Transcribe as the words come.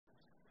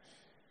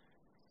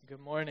good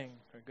morning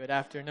or good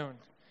afternoon.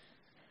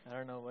 I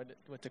don't know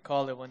what to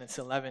call it when it's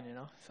 11,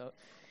 So,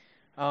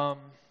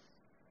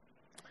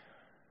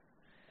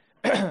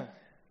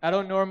 I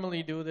don't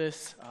normally do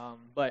this,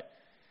 but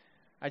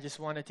I just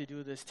wanted to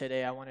do this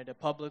today. I wanted to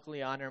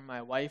publicly honor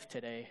my wife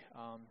today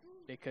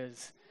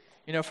because,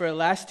 for the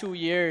last 2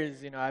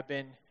 years, I've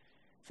been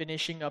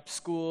finishing up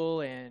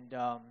school and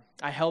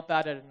I help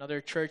out at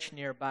another church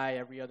nearby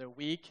every other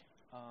week.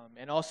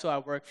 And also I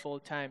work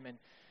full-time and,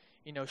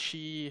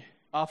 she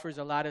offers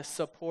a lot of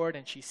support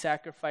and she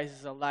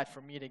sacrifices a lot for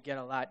me to get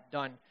a lot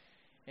done.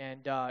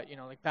 And,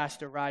 like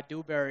Pastor Rod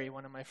Dewberry,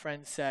 one of my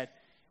friends said,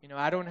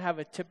 I don't have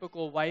a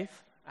typical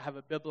wife, I have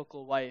a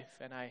biblical wife.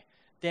 And I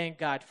thank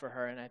God for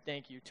her, and I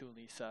thank you too,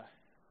 Lisa.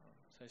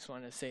 So I just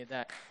wanted to say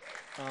that.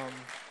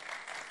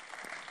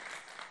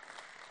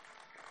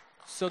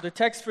 So the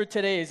text for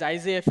today is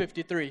Isaiah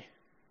 53.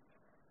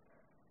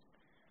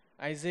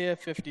 Isaiah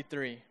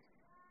 53.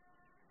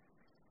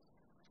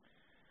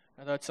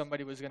 I thought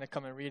somebody was going to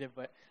come and read it,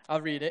 but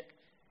I'll read it.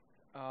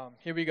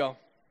 Here we go.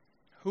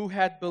 Who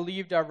had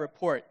believed our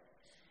report,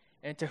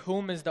 and to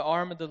whom is the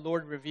arm of the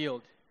Lord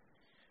revealed?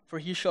 For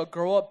he shall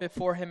grow up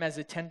before him as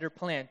a tender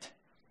plant,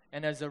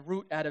 and as a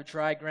root out of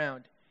dry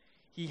ground.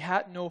 He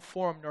had no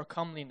form nor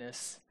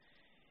comeliness,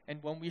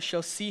 and when we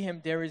shall see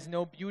him, there is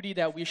no beauty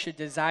that we should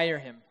desire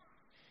him.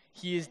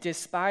 He is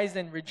despised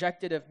and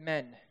rejected of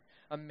men,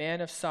 a man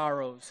of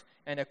sorrows,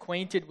 and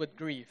acquainted with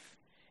grief.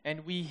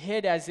 And we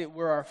hid as it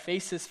were our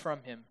faces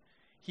from him.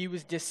 He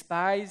was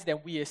despised,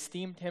 and we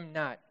esteemed him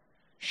not.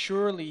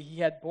 Surely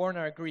he had borne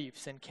our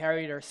griefs and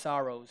carried our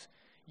sorrows.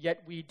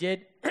 Yet we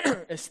did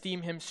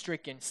esteem him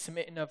stricken,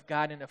 smitten of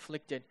God, and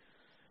afflicted.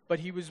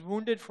 But he was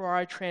wounded for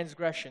our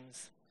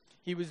transgressions.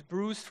 He was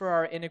bruised for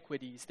our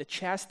iniquities. The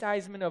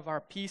chastisement of our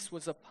peace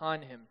was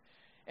upon him.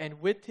 And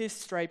with his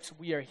stripes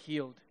we are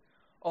healed.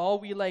 All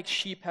we like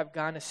sheep have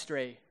gone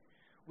astray.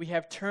 We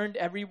have turned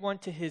everyone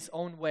to his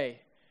own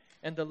way.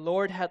 And the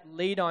Lord hath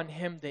laid on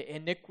him the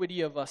iniquity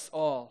of us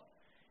all.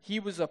 He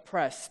was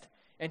oppressed,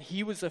 and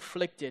he was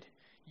afflicted,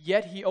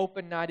 yet he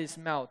opened not his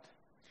mouth.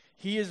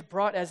 He is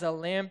brought as a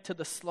lamb to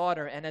the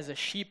slaughter, and as a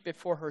sheep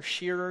before her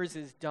shearers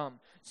is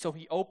dumb. So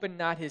he opened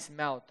not his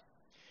mouth.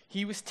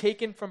 He was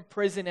taken from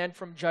prison and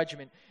from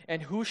judgment,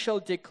 and who shall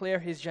declare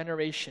his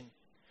generation?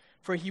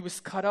 For he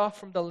was cut off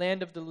from the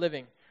land of the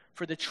living.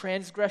 For the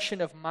transgression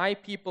of my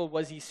people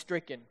was he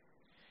stricken.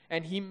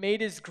 And he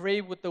made his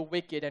grave with the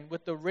wicked and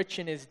with the rich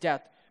in his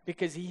death,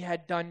 because he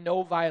had done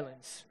no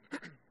violence.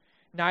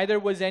 Neither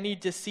was any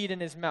deceit in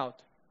his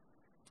mouth.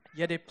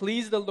 Yet it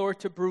pleased the Lord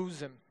to bruise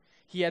him.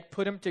 He had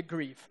put him to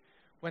grief.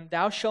 When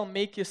thou shalt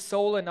make his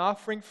soul an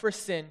offering for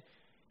sin,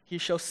 he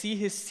shall see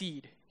his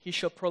seed. He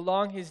shall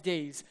prolong his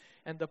days,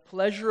 and the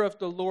pleasure of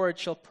the Lord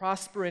shall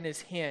prosper in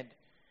his hand.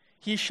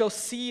 He shall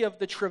see of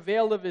the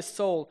travail of his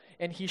soul,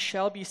 and he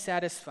shall be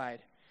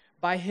satisfied.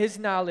 By his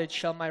knowledge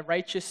shall my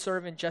righteous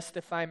servant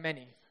justify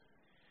many,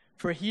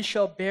 for he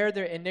shall bear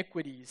their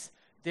iniquities.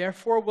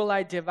 Therefore will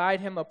I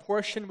divide him a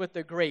portion with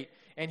the great,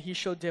 and he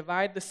shall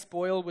divide the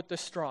spoil with the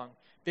strong,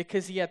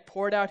 because he hath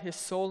poured out his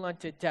soul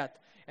unto death,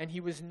 and he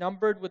was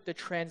numbered with the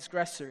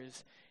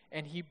transgressors,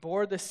 and he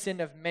bore the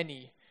sin of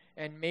many,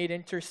 and made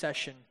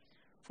intercession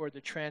for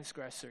the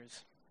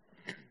transgressors.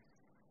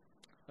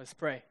 Let's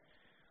pray.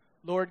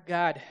 Lord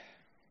God,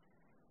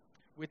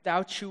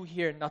 without you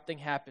here, nothing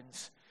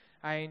happens.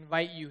 I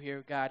invite you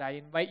here, God. I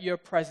invite your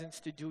presence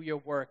to do your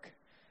work.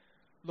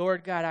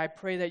 Lord God, I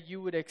pray that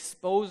you would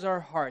expose our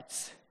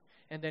hearts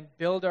and then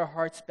build our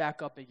hearts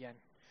back up again.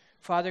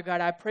 Father God,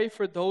 I pray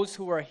for those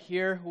who are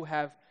here who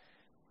have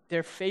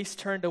their face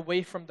turned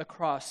away from the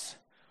cross.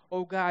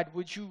 Oh God,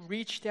 would you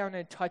reach down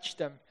and touch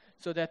them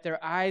so that their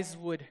eyes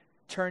would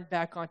turn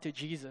back onto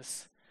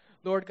Jesus?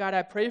 Lord God,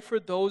 I pray for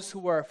those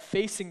who are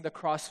facing the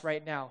cross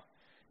right now,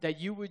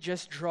 that you would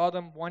just draw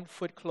them 1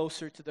 foot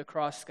closer to the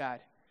cross, God.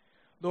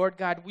 Lord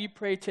God, we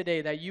pray today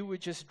that you would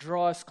just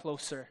draw us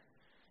closer.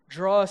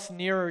 Draw us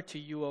nearer to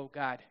you, oh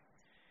God.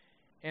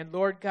 And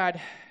Lord God,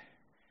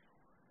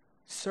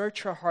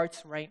 search our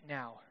hearts right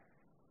now.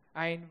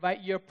 I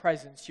invite your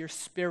presence, your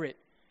spirit,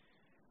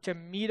 to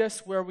meet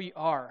us where we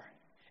are.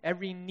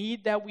 Every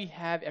need that we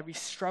have, every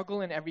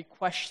struggle and every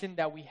question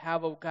that we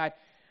have, oh God,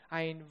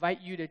 I invite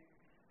you to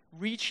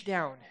reach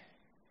down,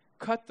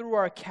 cut through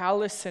our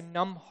callous and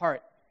numb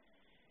heart,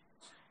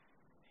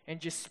 and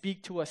just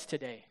speak to us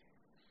today.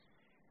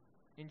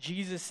 In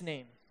Jesus'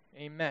 name,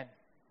 amen.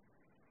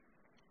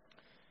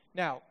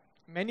 Now,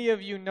 many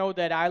of you know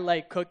that I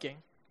like cooking.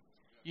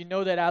 You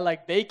know that I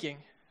like baking,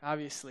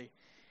 obviously.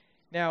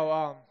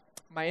 Now,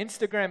 my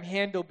Instagram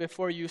handle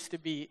before used to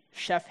be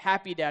Chef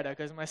Happy Dada,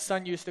 because my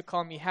son used to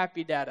call me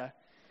Happy Dada.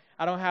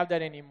 I don't have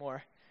that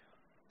anymore.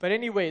 But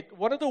anyway,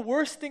 one of the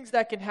worst things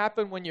that can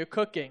happen when you're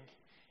cooking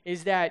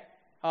is that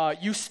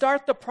you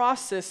start the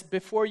process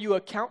before you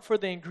account for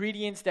the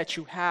ingredients that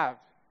you have.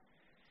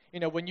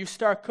 When you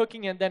start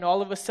cooking and then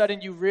all of a sudden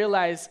you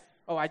realize,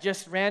 oh, I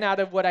just ran out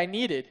of what I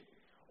needed.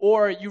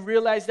 Or you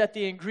realize that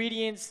the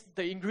ingredient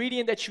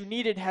that you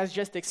needed has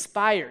just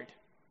expired.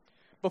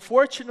 But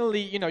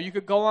fortunately, you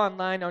could go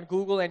online on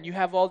Google and you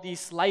have all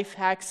these life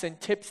hacks and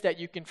tips that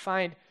you can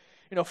find.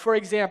 For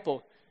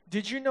example,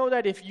 did you know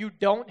that if you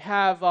don't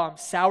have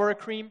sour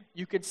cream,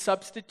 you can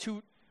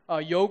substitute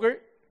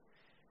yogurt?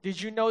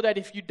 Did you know that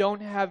if you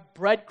don't have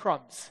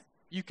breadcrumbs,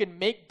 you can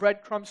make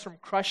breadcrumbs from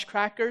crushed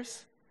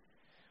crackers?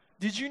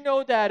 Did you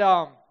know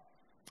that,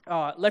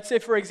 let's say,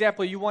 for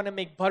example, you want to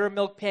make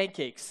buttermilk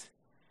pancakes,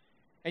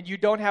 and you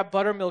don't have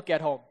buttermilk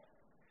at home.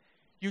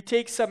 You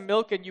take some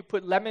milk and you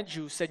put lemon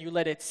juice and you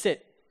let it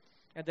sit,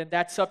 and then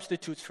that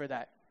substitutes for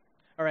that.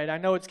 All right, I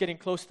know it's getting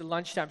close to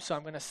lunchtime, so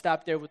I'm going to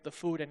stop there with the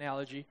food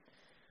analogy.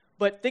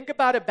 But think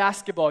about a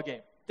basketball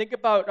game. Think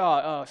about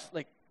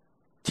like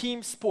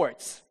team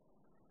sports.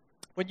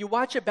 When you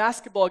watch a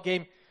basketball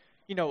game,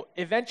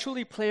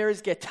 eventually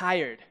players get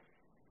tired.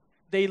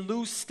 They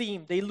lose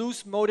steam. They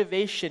lose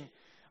motivation.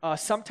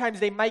 Sometimes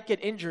they might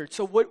get injured.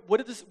 So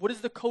what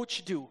does the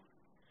coach do?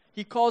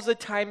 He calls a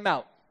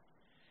timeout,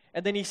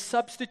 and then he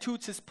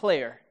substitutes his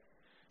player.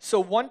 So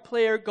one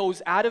player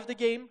goes out of the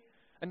game,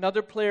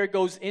 another player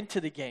goes into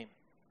the game.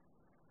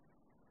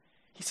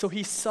 So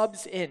he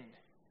subs in.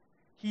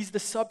 He's the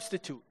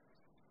substitute.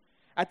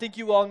 I think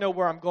you all know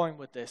where I'm going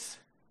with this.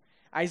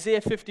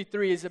 Isaiah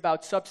 53 is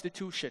about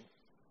substitution.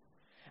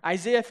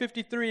 Isaiah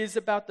 53 is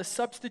about the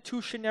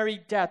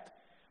substitutionary death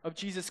of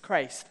Jesus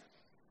Christ.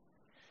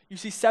 You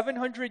see,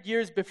 700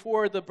 years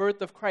before the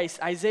birth of Christ,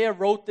 Isaiah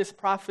wrote this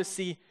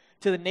prophecy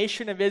to the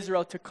nation of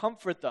Israel to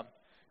comfort them,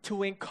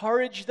 to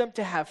encourage them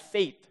to have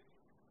faith,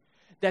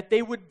 that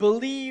they would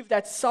believe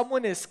that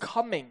someone is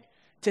coming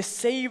to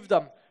save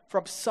them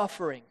from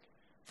suffering,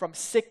 from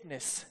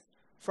sickness,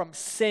 from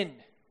sin.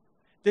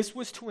 This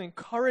was to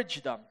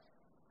encourage them.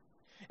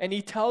 And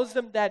he tells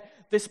them that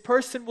this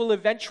person will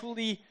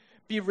eventually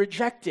be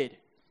rejected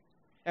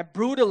and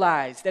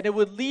brutalized, and it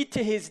would lead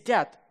to his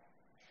death.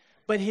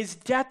 But his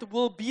death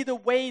will be the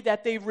way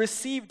that they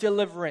receive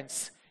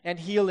deliverance and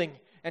healing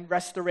and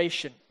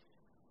restoration.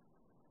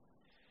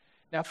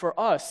 Now for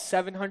us,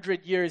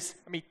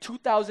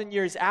 2,000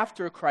 years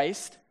after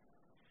Christ,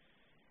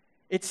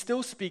 it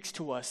still speaks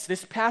to us.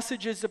 This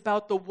passage is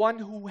about the one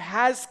who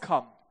has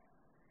come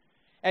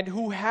and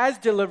who has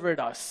delivered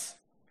us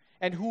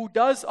and who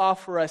does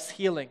offer us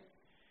healing.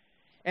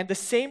 And the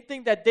same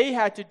thing that they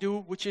had to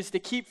do, which is to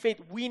keep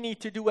faith, we need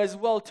to do as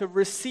well to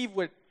receive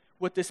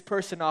what this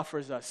person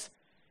offers us.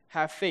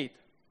 Have faith.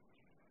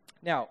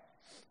 Now,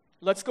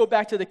 let's go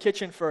back to the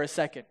kitchen for a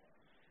second.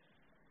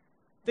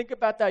 Think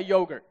about that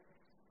yogurt.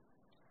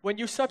 When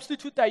you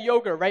substitute that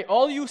yogurt, right,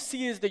 all you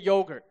see is the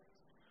yogurt.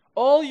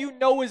 All you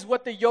know is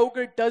what the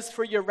yogurt does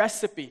for your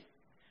recipe.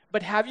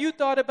 But have you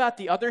thought about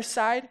the other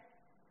side?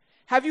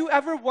 Have you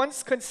ever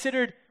once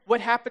considered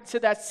what happened to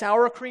that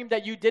sour cream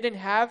that you didn't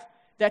have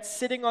that's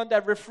sitting on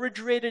that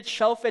refrigerated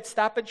shelf at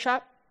Stop and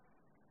Shop?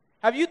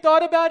 Have you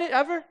thought about it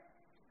ever?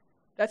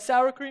 That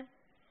sour cream?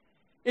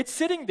 It's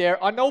sitting there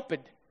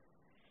unopened.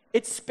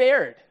 It's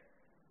spared.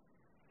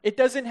 It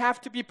doesn't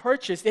have to be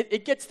purchased.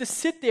 It gets to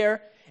sit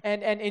there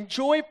and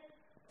enjoy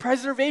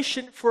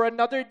preservation for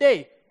another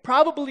day,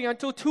 probably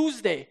until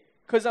Tuesday,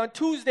 because on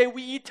Tuesday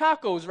we eat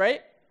tacos,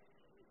 right?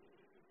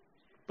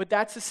 But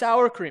that's the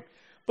sour cream.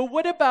 But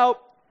what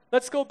about,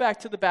 let's go back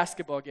to the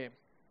basketball game.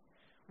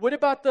 What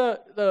about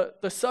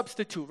the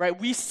substitute, right?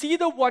 We see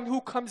the one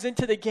who comes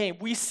into the game.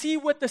 We see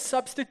what the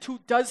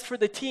substitute does for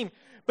the team.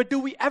 But do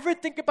we ever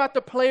think about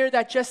the player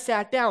that just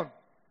sat down?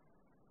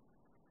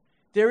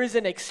 There is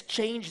an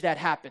exchange that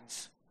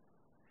happens.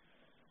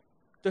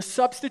 The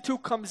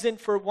substitute comes in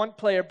for one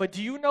player, but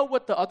do you know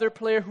what the other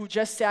player who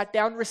just sat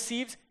down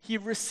receives? He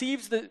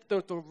receives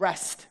the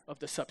rest of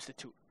the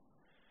substitute.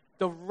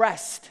 The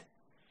rest.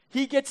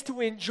 He gets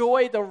to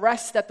enjoy the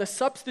rest that the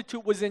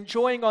substitute was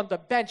enjoying on the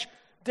bench.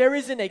 There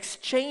is an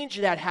exchange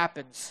that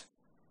happens.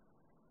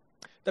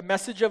 The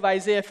message of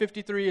Isaiah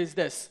 53 is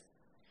this: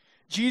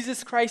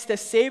 Jesus Christ has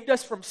saved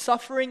us from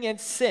suffering and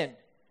sin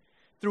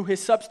through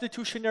his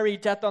substitutionary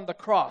death on the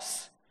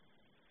cross.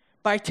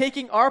 By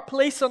taking our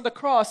place on the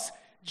cross,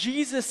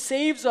 Jesus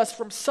saves us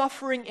from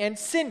suffering and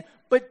sin.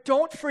 But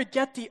don't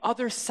forget the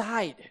other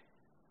side,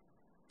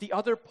 the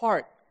other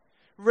part.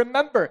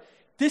 Remember,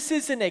 this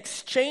is an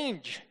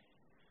exchange.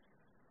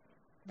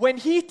 When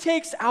he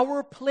takes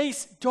our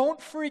place,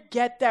 don't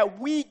forget that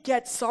we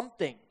get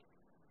something.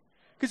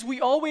 Because we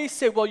always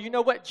say, well, you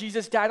know what?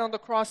 Jesus died on the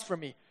cross for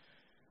me.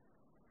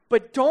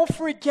 But don't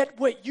forget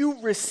what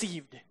you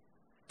received.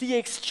 The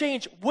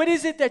exchange. What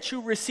is it that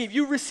you receive?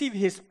 You receive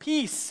his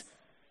peace.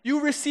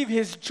 You receive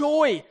his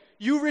joy.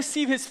 You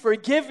receive his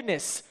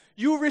forgiveness.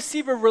 You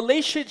receive a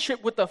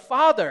relationship with the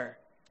Father.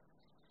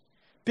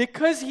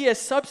 Because he has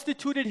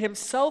substituted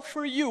himself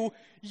for you,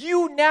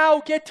 you now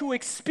get to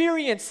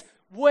experience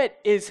what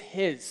is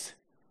his.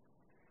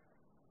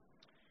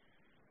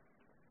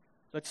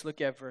 Let's look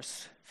at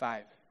verse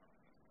 5.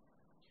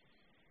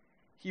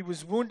 He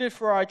was wounded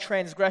for our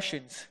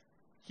transgressions.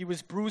 He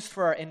was bruised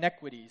for our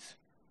iniquities.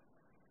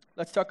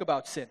 Let's talk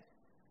about sin.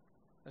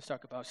 Let's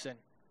talk about sin.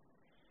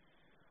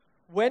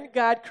 When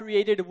God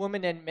created a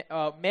woman and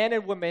man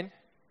and woman,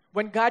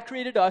 when God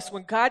created us,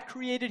 when God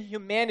created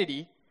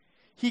humanity,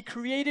 He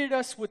created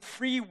us with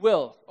free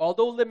will.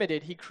 Although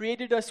limited, He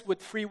created us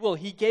with free will.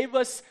 He gave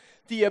us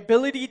the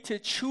ability to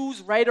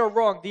choose right or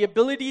wrong, the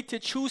ability to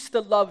choose to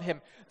love Him,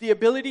 the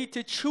ability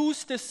to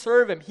choose to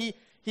serve Him.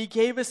 He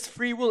gave us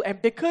free will.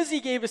 And because He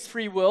gave us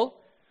free will,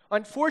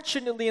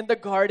 unfortunately in the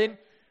garden,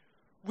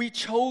 we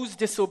chose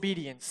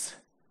disobedience.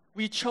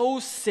 We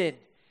chose sin.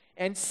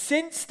 And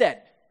since then,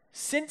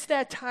 since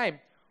that time,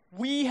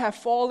 we have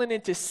fallen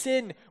into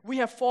sin. We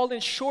have fallen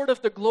short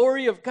of the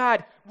glory of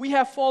God. We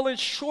have fallen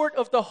short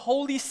of the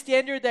holy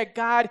standard that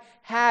God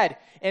had.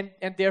 And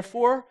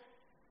therefore,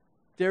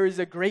 there is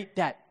a great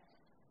debt.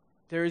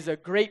 There is a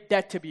great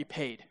debt to be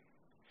paid.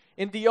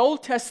 In the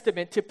Old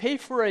Testament, to pay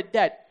for a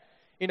debt,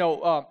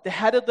 the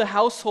head of the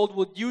household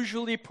would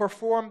usually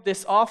perform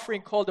this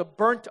offering called a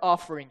burnt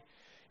offering.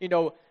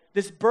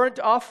 This burnt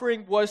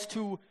offering was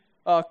to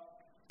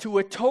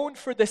atone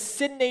for the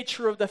sin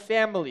nature of the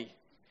family,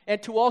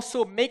 and to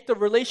also make the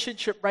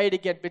relationship right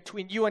again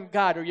between you and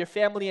God, or your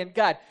family and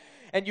God.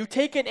 And you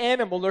take an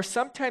animal, or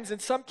sometimes in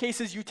some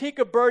cases you take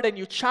a bird and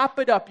you chop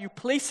it up, you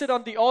place it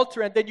on the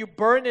altar, and then you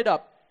burn it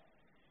up.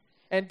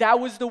 And that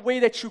was the way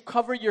that you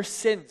cover your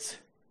sins.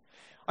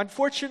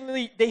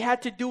 Unfortunately, they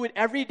had to do it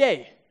every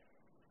day.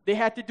 They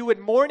had to do it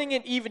morning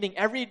and evening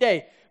every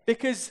day,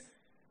 because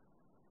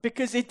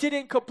it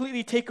didn't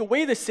completely take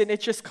away the sin,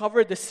 it just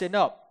covered the sin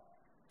up.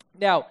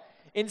 Now,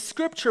 in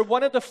Scripture,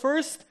 one of the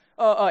first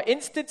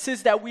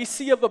instances that we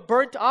see of a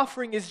burnt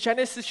offering is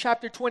Genesis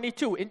chapter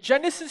 22. In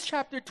Genesis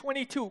chapter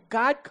 22,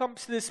 God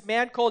comes to this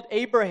man called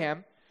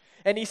Abraham,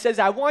 and He says,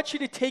 I want you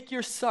to take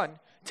your son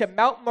to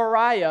Mount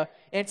Moriah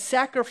and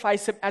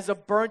sacrifice him as a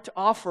burnt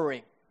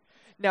offering.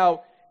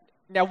 Now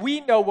we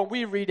know when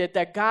we read it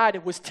that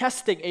God was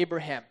testing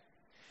Abraham.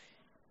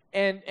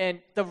 And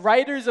the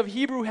writers of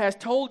Hebrew has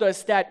told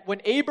us that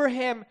when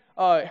Abraham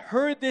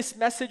heard this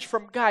message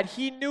from God,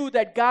 he knew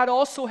that God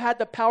also had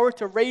the power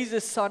to raise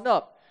his son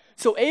up.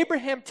 So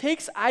Abraham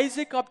takes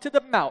Isaac up to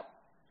the mount,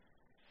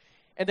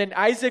 and then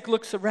Isaac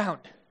looks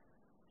around,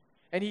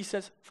 and he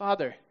says,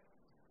 Father,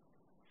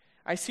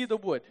 I see the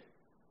wood,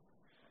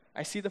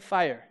 I see the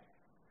fire,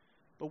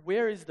 but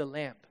where is the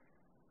lamb?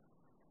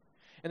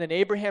 And then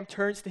Abraham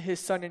turns to his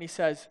son and he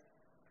says,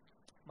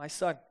 my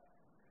son,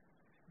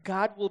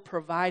 God will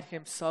provide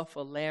Himself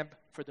a lamb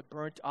for the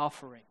burnt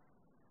offering.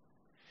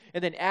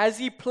 And then as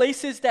he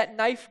places that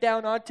knife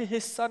down onto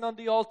his son on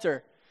the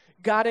altar,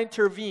 God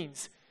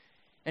intervenes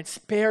and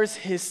spares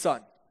his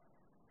son.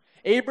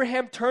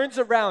 Abraham turns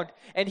around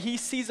and he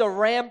sees a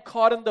ram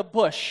caught in the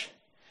bush.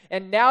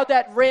 And now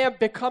that ram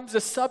becomes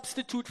a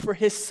substitute for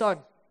his son.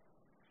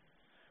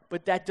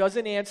 But that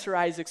doesn't answer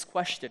Isaac's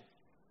question.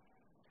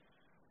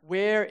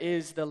 Where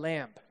is the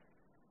lamb?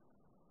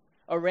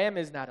 A ram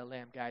is not a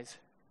lamb, guys.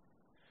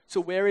 So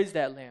where is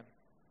that lamb?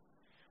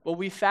 Well,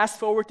 we fast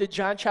forward to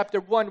John chapter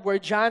 1, where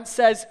John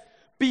says,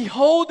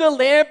 behold the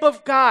Lamb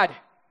of God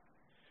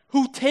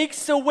who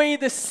takes away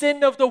the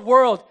sin of the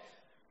world.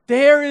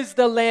 There is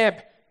the Lamb.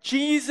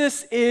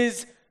 Jesus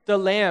is the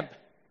Lamb.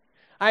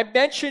 I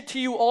mentioned to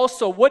you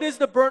also, what does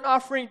the burnt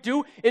offering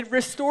do? It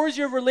restores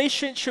your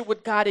relationship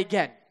with God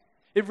again.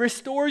 It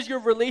restores your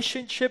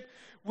relationship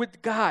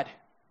with God.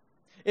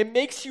 It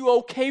makes you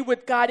okay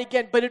with God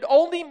again, but it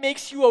only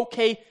makes you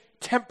okay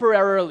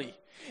temporarily.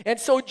 And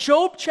so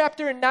Job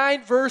chapter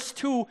 9 verse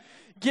 2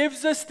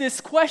 gives us this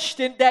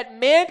question that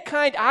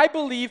mankind, I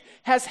believe,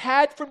 has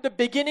had from the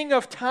beginning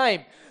of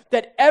time,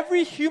 that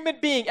every human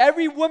being,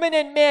 every woman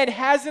and man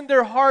has in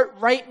their heart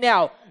right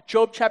now.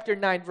 Job chapter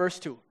 9 verse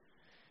 2.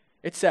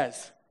 It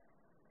says,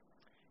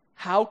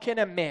 how can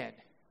a man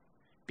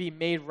be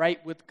made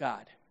right with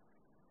God?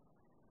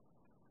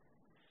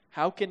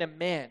 How can a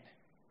man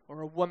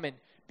or a woman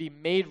be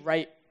made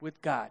right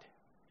with God?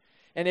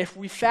 And if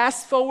we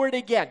fast forward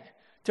again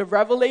to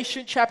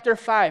Revelation chapter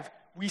 5,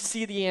 we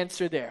see the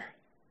answer there.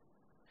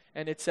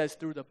 And it says,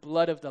 through the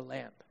blood of the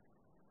Lamb.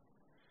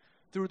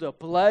 Through the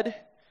blood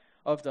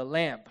of the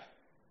Lamb.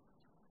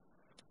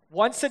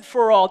 Once and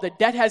for all, the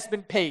debt has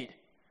been paid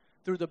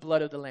through the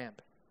blood of the Lamb.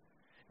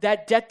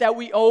 That debt that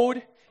we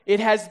owed, it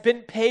has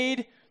been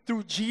paid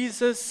through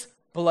Jesus'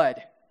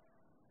 blood.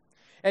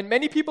 And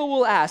many people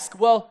will ask,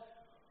 well,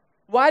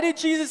 why did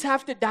Jesus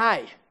have to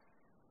die?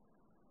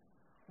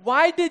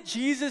 Why did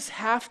Jesus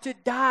have to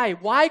die?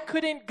 Why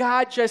couldn't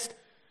God just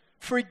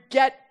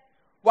forget?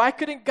 Why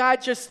couldn't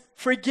God just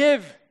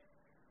forgive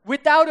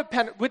without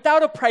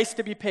a price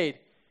to be paid?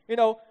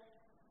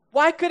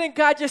 Why couldn't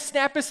God just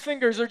snap His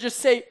fingers or just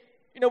say,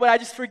 you know what, I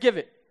just forgive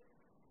it?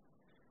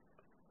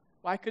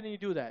 Why couldn't He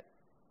do that?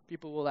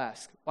 People will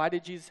ask. Why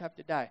did Jesus have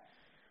to die?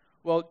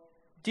 Well,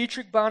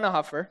 Dietrich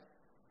Bonhoeffer,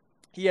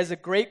 he has a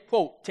great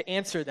quote to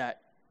answer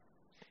that.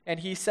 And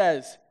he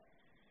says,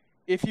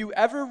 if you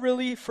ever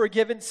really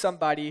forgiven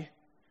somebody,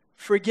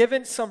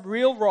 forgiven some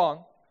real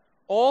wrong,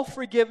 all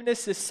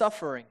forgiveness is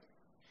suffering.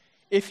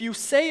 If you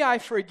say I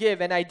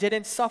forgive and I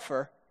didn't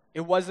suffer,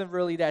 it wasn't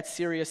really that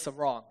serious a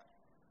wrong.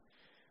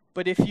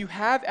 But if you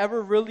have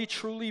ever really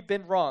truly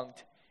been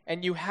wronged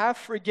and you have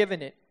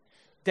forgiven it,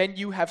 then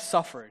you have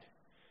suffered.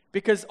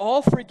 Because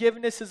all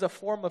forgiveness is a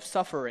form of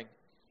suffering.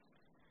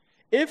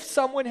 If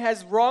someone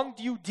has wronged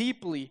you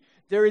deeply,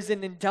 there is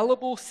an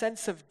indelible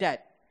sense of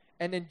debt,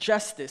 an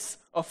injustice,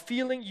 a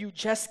feeling you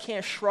just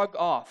can't shrug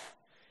off.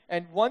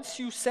 And once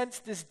you sense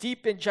this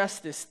deep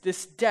injustice,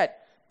 this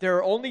debt, there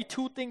are only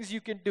two things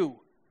you can do.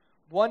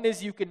 One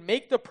is you can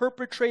make the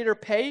perpetrator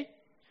pay.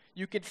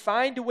 You can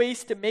find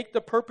ways to make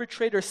the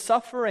perpetrator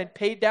suffer and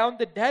pay down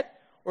the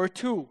debt. Or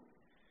two,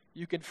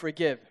 you can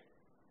forgive.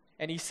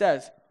 And he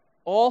says,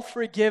 all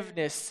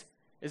forgiveness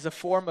is a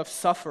form of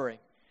suffering.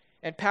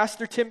 And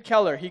Pastor Tim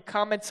Keller, he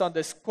comments on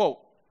this quote.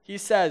 He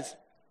says,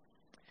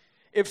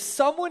 if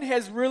someone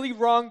has really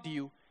wronged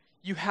you,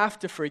 you have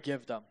to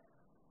forgive them.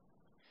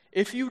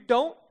 If you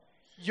don't,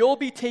 you'll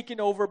be taken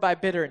over by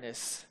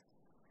bitterness.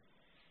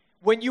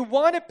 When you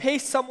want to pay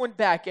someone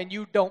back and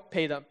you don't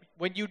pay them,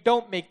 when you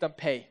don't make them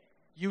pay,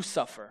 you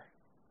suffer.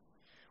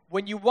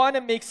 When you want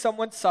to make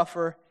someone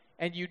suffer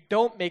and you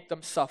don't make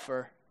them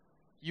suffer,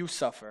 you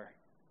suffer.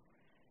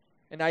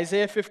 And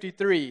Isaiah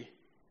 53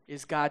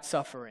 is God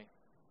suffering.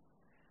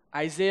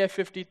 Isaiah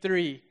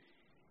 53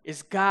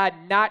 is God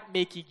not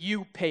making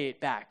you pay it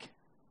back.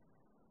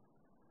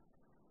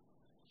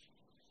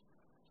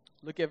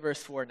 Look at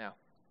verse 4 now.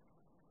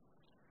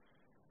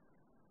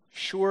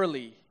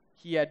 Surely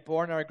he had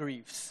borne our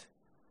griefs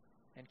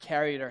and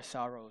carried our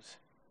sorrows.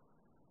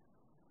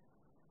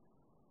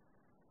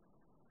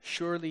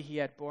 Surely he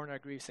had borne our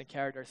griefs and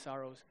carried our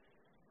sorrows.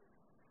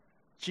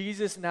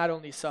 Jesus not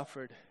only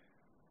suffered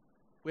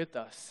with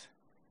us,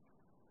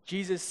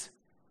 Jesus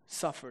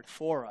suffered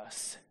for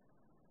us.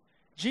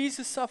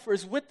 Jesus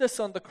suffers with us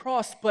on the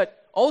cross,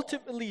 but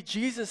ultimately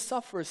Jesus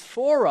suffers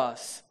for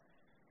us.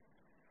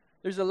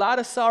 There's a lot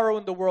of sorrow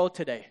in the world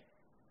today.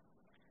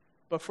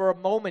 But for a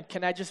moment,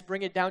 can I just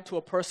bring it down to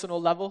a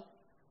personal level?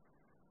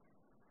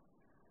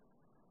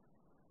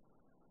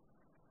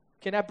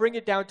 Can I bring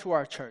it down to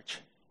our church?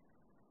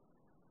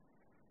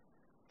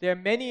 There are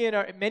many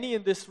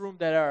in this room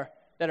that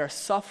are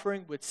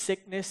suffering with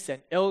sickness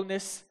and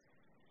illness.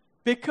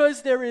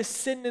 Because there is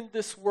sin in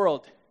this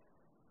world,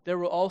 there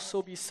will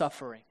also be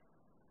suffering.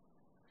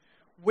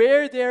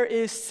 Where there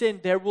is sin,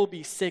 there will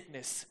be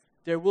sickness,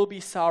 there will be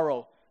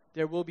sorrow,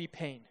 there will be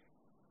pain.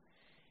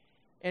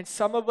 And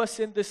some of us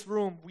in this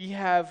room, we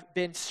have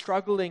been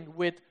struggling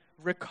with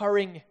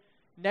recurring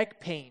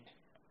neck pain,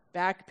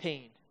 back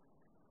pain,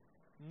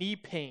 knee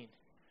pain.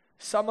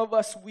 Some of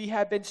us, we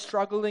have been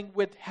struggling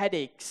with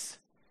headaches.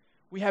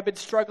 We have been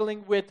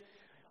struggling with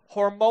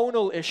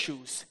hormonal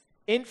issues,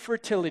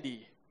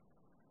 infertility.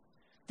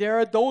 There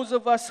are those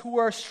of us who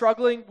are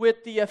struggling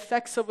with the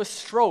effects of a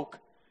stroke,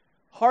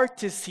 heart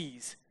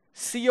disease,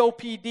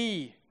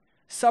 COPD.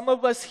 Some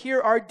of us here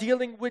are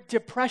dealing with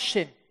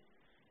depression,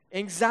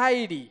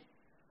 anxiety,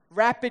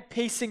 rapid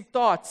pacing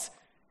thoughts,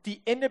 the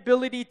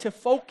inability to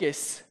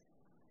focus.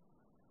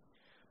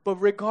 But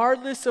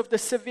regardless of the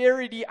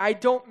severity, I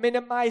don't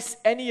minimize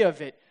any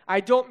of it. I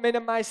don't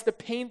minimize the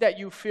pain that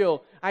you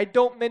feel. I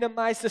don't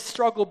minimize the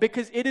struggle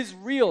because it is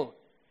real.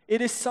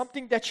 It is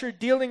something that you're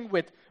dealing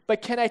with.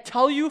 But can I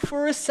tell you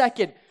for a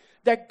second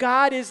that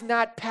God is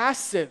not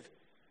passive,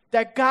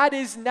 that God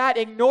is not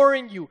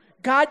ignoring you.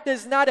 God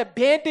does not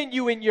abandon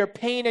you in your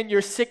pain and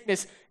your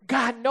sickness.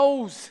 God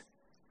knows.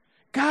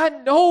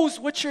 God knows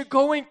what you're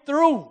going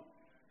through.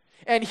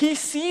 And He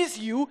sees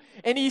you,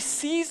 and He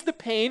sees the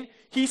pain,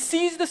 He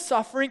sees the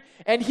suffering,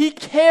 and He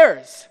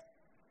cares.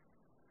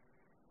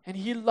 And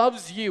He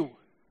loves you.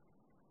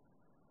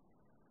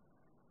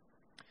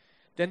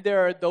 Then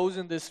there are those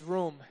in this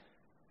room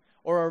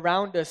or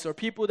around us or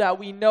people that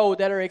we know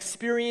that are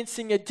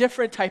experiencing a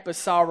different type of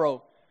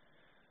sorrow.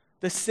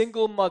 The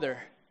single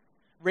mother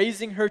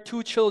raising her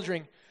 2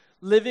 children,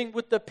 living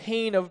with the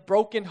pain of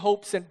broken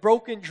hopes and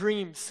broken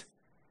dreams,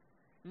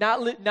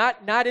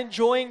 not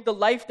enjoying the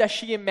life that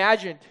she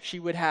imagined she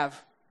would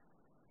have.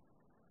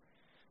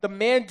 The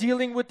man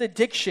dealing with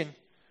addiction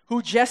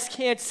who just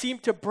can't seem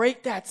to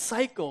break that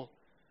cycle,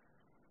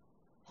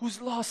 who's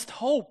lost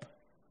hope.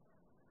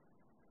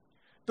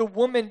 The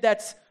woman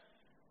that's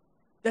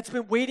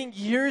been waiting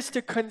years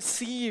to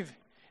conceive,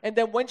 and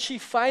then when she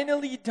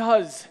finally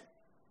does,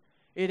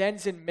 it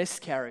ends in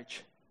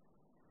miscarriage.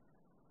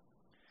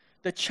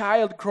 The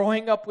child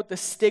growing up with the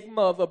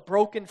stigma of a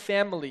broken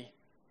family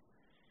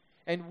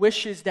and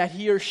wishes that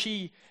he or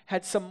she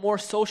had some more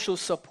social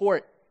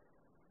support.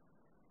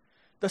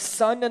 The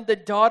son and the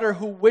daughter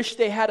who wish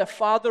they had a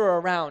father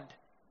around.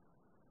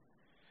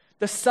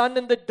 The son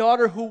and the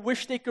daughter who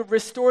wish they could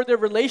restore their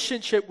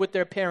relationship with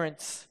their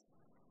parents.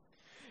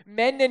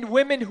 Men and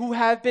women who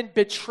have been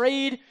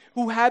betrayed,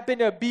 who have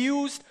been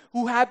abused,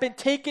 who have been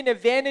taken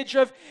advantage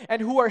of,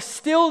 and who are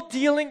still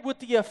dealing with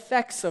the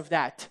effects of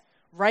that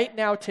right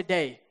now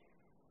today.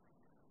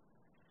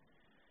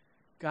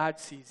 God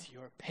sees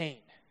your pain.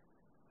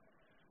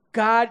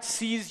 God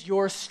sees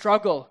your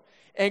struggle.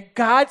 And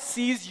God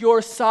sees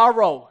your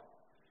sorrow.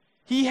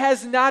 He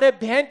has not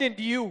abandoned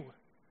you.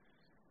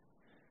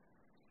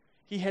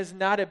 He has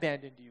not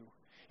abandoned you.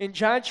 In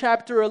John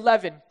chapter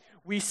 11,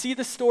 we see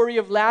the story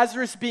of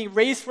Lazarus being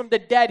raised from the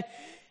dead.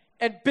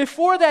 And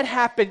before that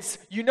happens,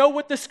 you know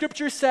what the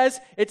scripture says?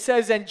 It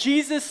says, and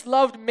Jesus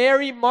loved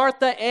Mary,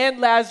 Martha,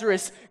 and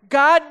Lazarus.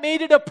 God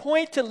made it a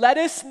point to let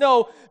us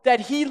know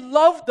that he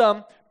loved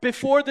them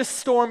before the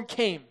storm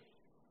came.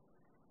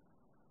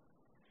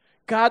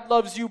 God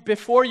loves you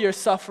before your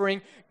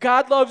suffering.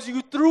 God loves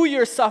you through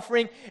your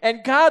suffering.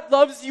 And God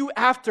loves you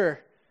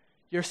after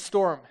your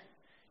storm,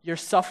 your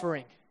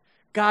suffering.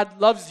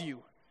 God loves you.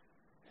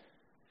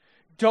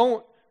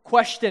 Don't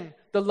question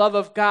the love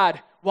of God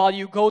while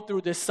you go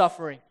through this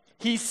suffering.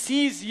 He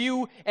sees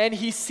you and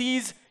he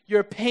sees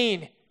your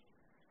pain.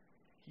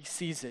 He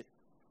sees it.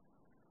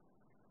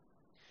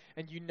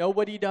 And you know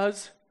what he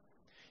does?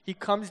 He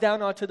comes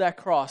down onto that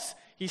cross.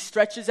 He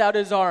stretches out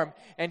his arm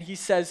and he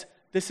says,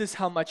 this is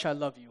how much I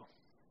love you.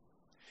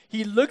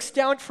 He looks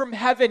down from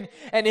heaven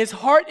and his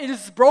heart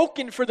is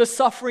broken for the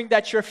suffering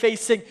that you're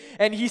facing.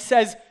 And he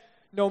says,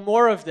 no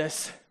more of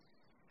this.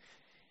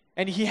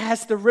 And he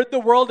has to rid the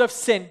world of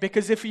sin,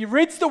 because if he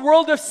rids the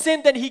world of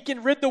sin, then he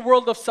can rid the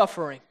world of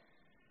suffering.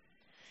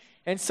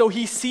 And so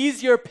he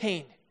sees your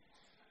pain.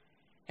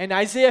 And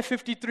Isaiah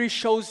 53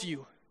 shows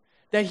you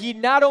that he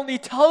not only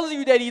tells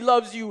you that he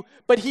loves you,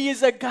 but he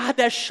is a God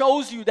that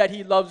shows you that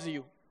he loves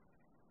you.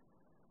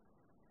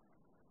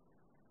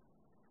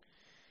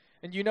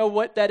 And you know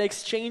what that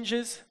exchange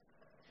is?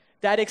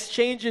 That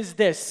exchange is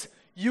this.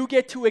 You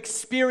get to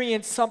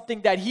experience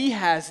something that he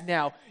has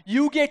now.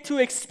 You get to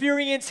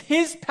experience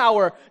his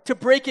power to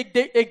break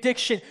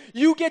addiction.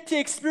 You get to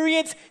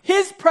experience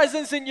his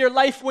presence in your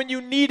life when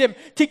you need him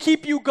to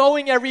keep you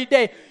going every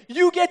day.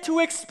 You get to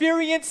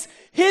experience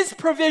his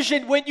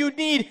provision when you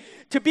need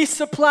to be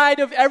supplied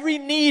of every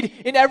need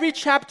in every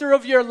chapter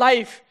of your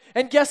life.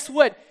 And guess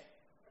what?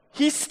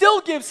 He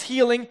still gives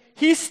healing.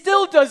 He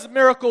still does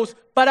miracles.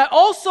 But I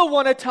also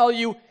want to tell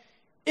you,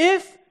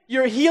 if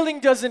your healing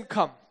doesn't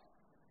come,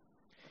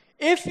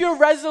 if your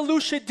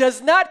resolution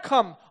does not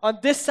come on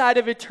this side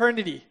of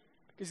eternity,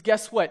 because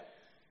guess what?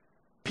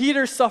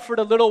 Peter suffered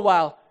a little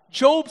while.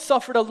 Job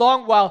suffered a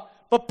long while.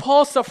 But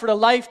Paul suffered a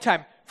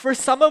lifetime. For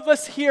some of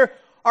us here,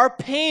 our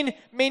pain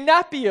may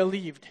not be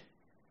alleviated.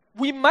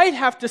 We might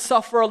have to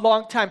suffer a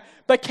long time.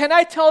 But can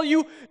I tell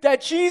you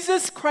that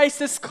Jesus Christ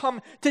has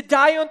come to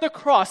die on the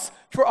cross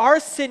for our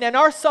sin and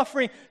our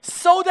suffering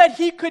so that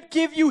he could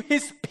give you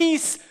his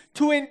peace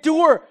to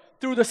endure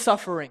through the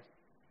suffering.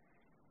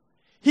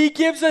 He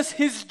gives us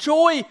his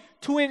joy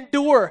to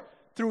endure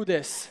through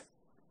this.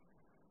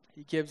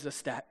 He gives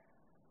us that.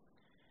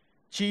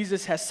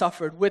 Jesus has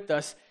suffered with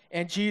us,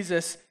 and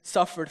Jesus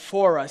suffered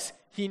for us.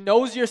 He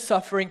knows your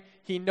suffering.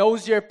 He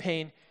knows your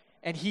pain.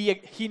 And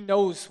he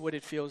knows what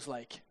it feels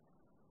like.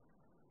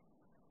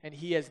 And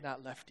he has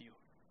not left you.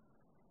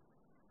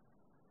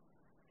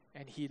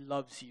 And he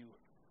loves you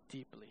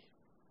deeply.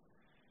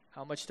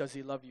 How much does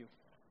he love you?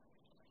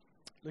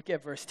 Look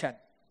at verse 10.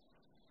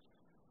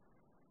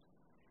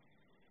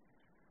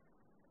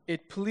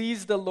 It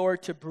pleased the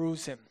Lord to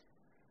bruise him.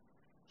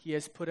 He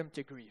has put him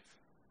to grief.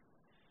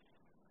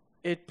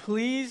 It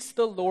pleased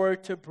the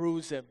Lord to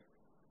bruise him.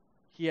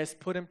 He has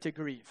put him to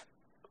grief.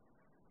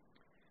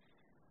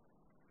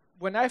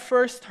 When I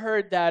first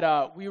heard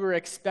that we were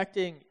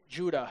expecting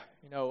Judah,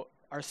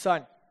 our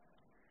son,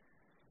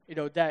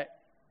 that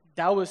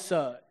was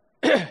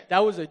that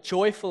was a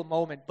joyful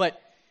moment,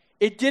 but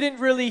it didn't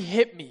really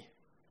hit me.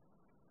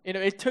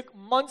 It took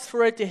months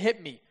for it to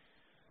hit me.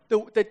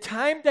 The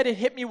time that it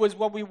hit me was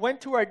when we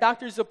went to our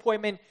doctor's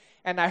appointment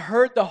and I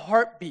heard the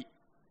heartbeat.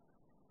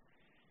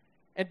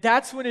 And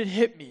that's when it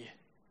hit me.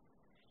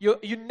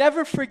 You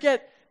never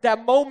forget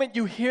that moment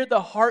you hear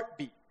the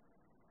heartbeat.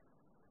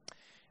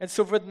 And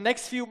so for the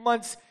next few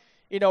months,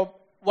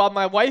 while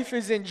my wife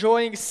is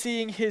enjoying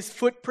seeing his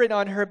footprint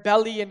on her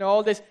belly and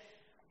all this,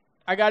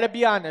 I got to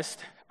be honest,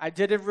 I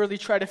didn't really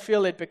try to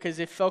feel it because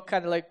it felt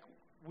kind of like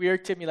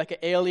weird to me, like an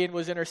alien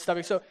was in her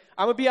stomach. So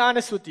I'm going to be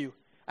honest with you.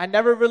 I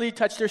never really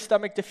touched her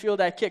stomach to feel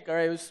that kick. All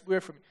right, it was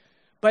weird for me.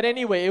 But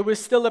anyway, it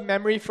was still a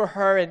memory for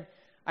her, and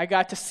I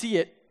got to see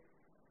it.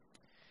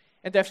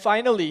 And then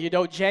finally,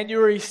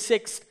 January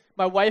 6th,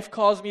 my wife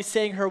calls me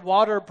saying her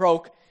water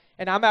broke.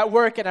 And I'm at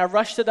work, and I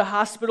rush to the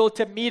hospital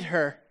to meet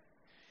her.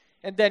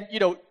 And then,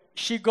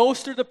 she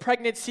goes through the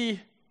pregnancy,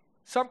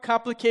 some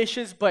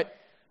complications, but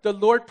the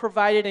Lord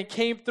provided and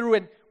came through,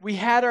 and we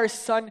had our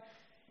son,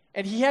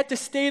 and he had to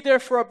stay there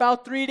for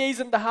about 3 days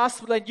in the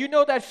hospital. And you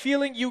know that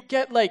feeling you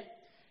get like,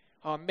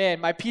 oh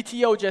man, my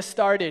PTO just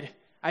started.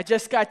 I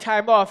just got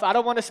time off. I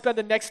don't want to spend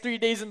the next 3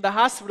 days in the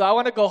hospital. I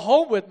want to go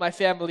home with my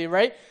family,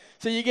 right?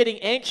 So you're getting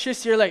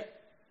anxious. You're like,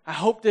 I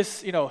hope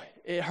this,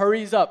 it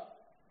hurries up.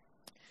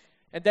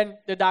 And then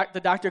the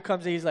doctor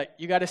comes and he's like,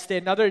 you got to stay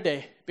another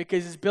day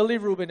because his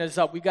bilirubin is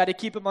up. We got to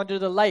keep him under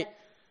the light.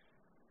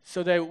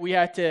 So that we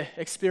had to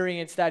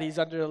experience that he's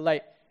under the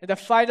light. And then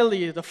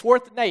finally, the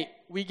fourth night,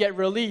 we get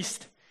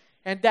released.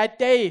 And that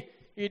day,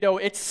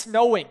 it's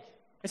snowing.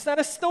 It's not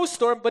a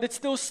snowstorm, but it's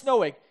still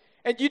snowing.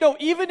 And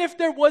even if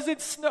there wasn't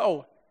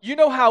snow, you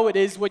know how it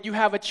is when you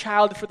have a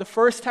child for the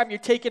first time, you're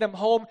taking him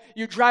home,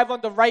 you drive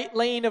on the right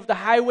lane of the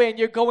highway and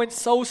you're going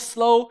so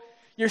slow.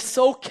 You're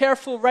so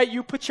careful, right?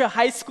 You put your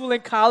high school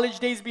and college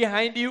days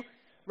behind you,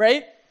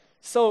 right?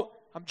 So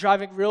I'm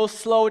driving real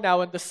slow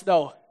now in the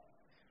snow.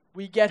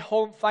 We get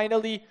home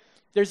finally.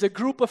 There's a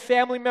group of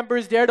family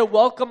members there to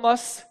welcome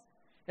us.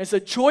 It's a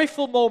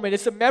joyful moment.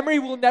 It's a memory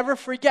we'll never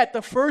forget.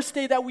 The first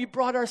day that we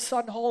brought our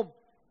son home.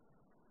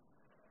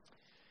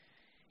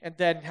 And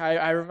then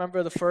I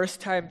remember the first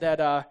time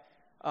that,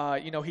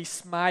 he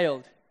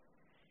smiled.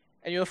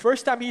 And the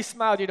first time he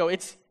smiled,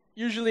 it's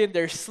usually in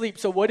their sleep.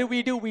 So what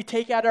do? We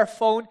take out our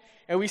phone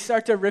and we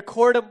start to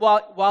record him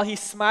while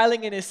he's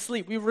smiling in his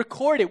sleep. We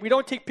record it. We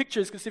don't take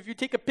pictures because if you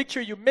take a picture,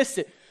 you miss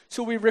it.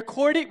 So we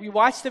record it, we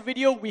watch the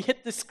video, we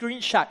hit the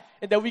screenshot,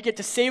 and then we get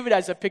to save it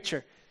as a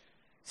picture.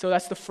 So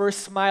that's the first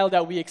smile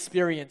that we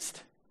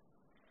experienced.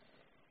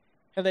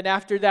 And then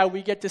after that,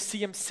 we get to see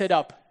him sit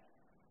up.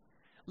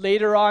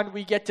 Later on,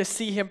 we get to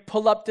see him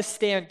pull up the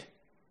stand.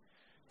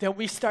 Then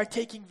we start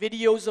taking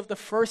videos of the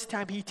first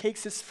time he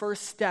takes his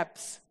first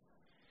steps.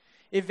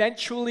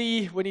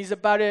 Eventually, when he's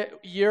about a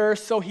year or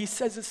so, he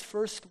says his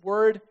first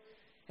word,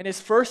 and his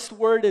first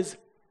word is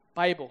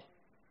Bible.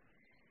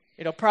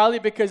 Probably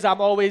because I'm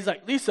always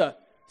like, Lisa,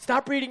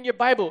 stop reading your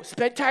Bible.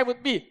 Spend time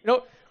with me.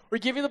 We're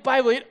giving the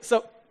Bible.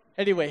 So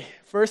anyway,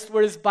 first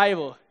word is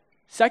Bible.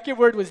 Second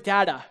word was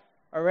Dada.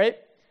 All right?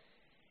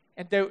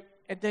 And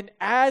then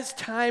as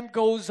time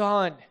goes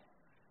on,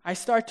 I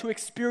start to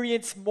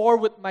experience more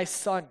with my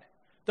son.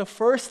 The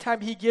first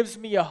time he gives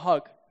me a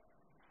hug.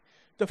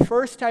 The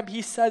first time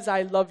he says,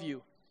 I love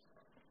you.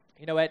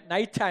 At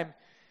nighttime,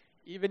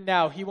 even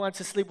now, he wants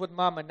to sleep with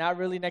mama, not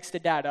really next to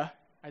Dada.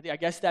 I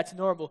guess that's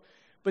normal.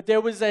 But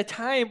there was a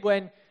time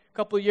when, a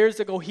couple of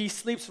years ago, he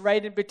sleeps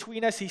right in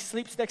between us. He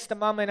sleeps next to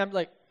mama, and I'm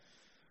like,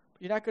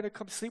 you're not going to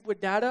come sleep with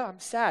Dada? I'm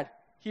sad.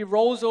 He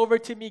rolls over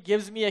to me,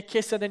 gives me a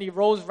kiss, and then he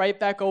rolls right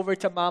back over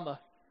to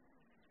mama.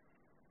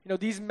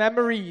 These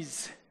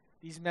memories.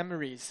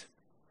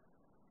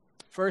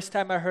 First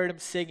time I heard him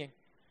singing.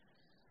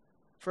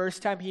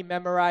 First time he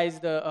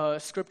memorized a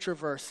scripture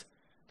verse.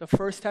 The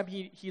first time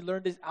he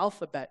learned his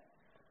alphabet.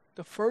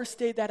 The first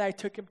day that I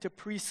took him to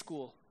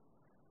preschool.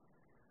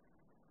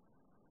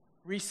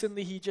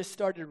 Recently, he just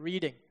started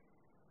reading.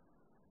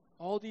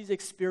 All these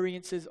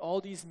experiences, all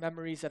these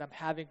memories that I'm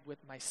having with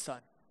my son.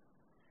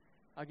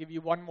 I'll give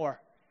you one more.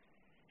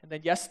 And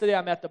then yesterday,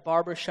 I'm at the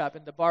barber shop,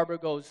 and the barber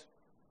goes,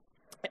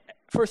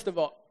 first of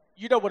all,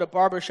 you know what a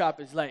barber shop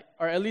is like.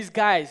 Or at least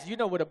guys, you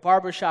know what a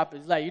barber shop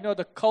is like. You know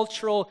the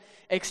cultural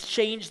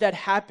exchange that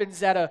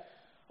happens at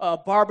a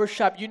barber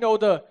shop. You know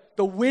the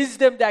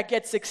wisdom that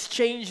gets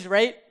exchanged,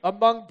 right,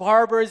 among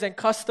barbers and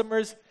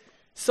customers.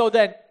 So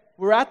then,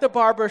 we're at the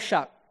barber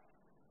shop.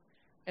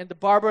 And the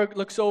barber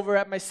looks over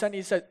at my son.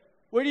 He said,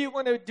 what do you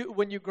want to do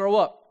when you grow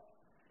up?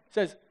 He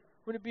says, I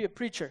want to be a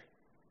preacher.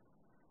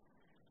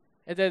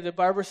 And then the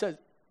barber says,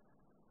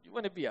 you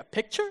want to be a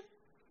picture?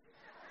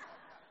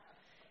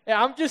 And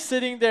I'm just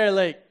sitting there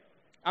like,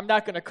 I'm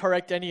not going to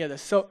correct any of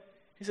this. So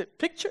he said,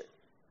 picture?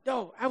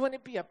 No, I want to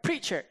be a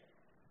preacher.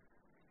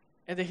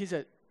 And then he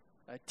said,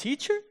 a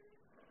teacher?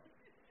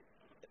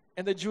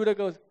 And then Judah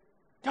goes,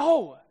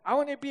 no, I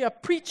want to be a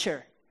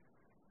preacher.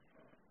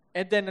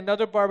 And then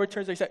another barber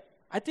turns and he said,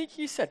 I think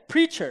he said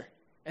preacher.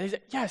 And he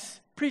said, yes,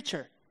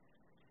 preacher.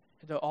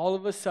 And then all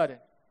of a sudden,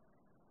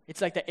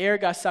 it's like the air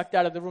got sucked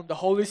out of the room. The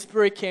Holy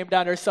Spirit came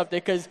down or something,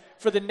 because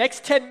for the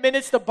next 10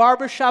 minutes, the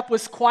barbershop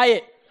was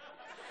quiet.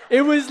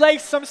 It was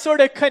like some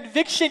sort of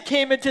conviction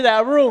came into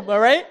that room, all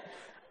right?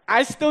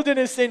 I still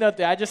didn't say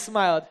nothing. I just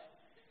smiled.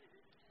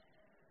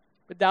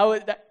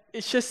 But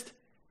it's just,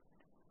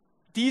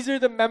 these are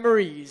the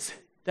memories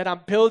that I'm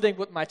building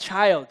with my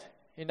child,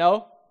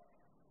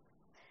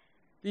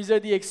 These are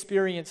the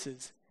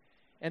experiences.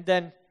 And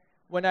then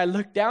when I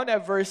look down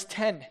at verse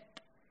 10,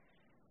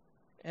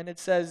 and it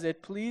says,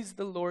 it pleased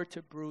the Lord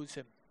to bruise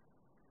him.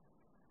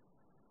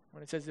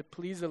 When it says it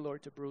pleased the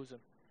Lord to bruise him,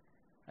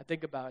 I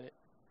think about it.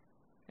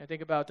 I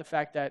think about the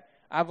fact that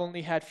I've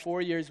only had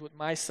 4 years with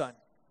my son.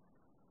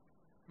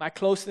 My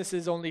closeness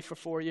is only for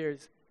 4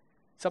 years.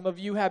 Some of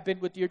you have been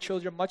with your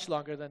children much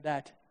longer than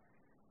that.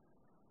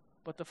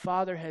 But the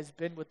Father has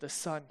been with the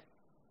Son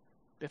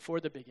before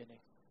the beginning.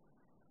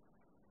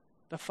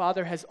 The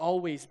Father has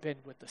always been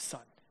with the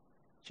Son,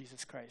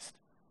 Jesus Christ.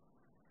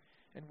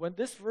 And when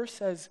this verse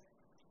says,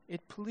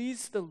 it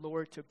pleased the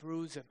Lord to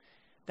bruise him,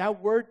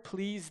 that word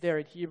please there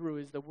in Hebrew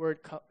is the word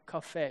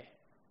kafeh.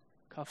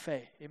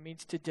 Kafeh. It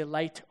means to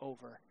delight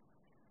over,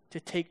 to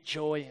take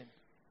joy in,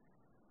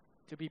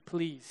 to be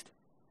pleased.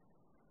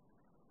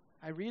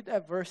 I read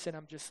that verse and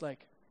I'm just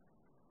like,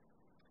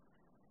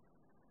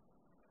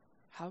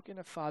 how can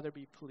a father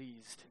be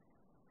pleased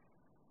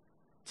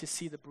to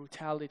see the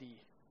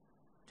brutality,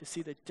 to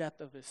see the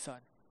death of his son?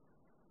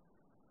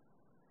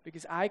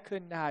 Because I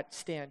could not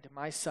stand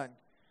my son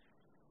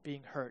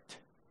being hurt.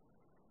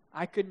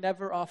 I could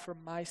never offer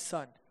my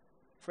son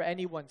for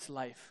anyone's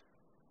life.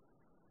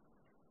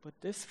 But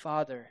this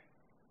father,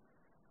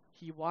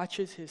 he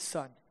watches his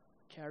son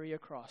carry a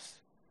cross,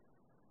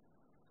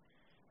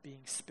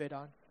 being spit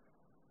on,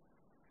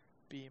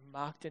 being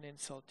mocked and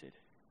insulted.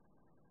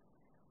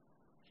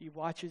 he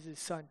watches his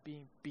son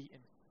being beaten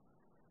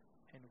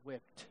and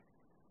whipped,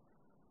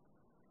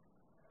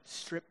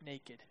 stripped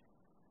naked,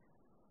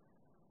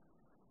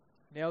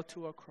 nailed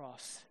to a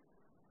cross,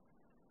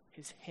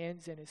 his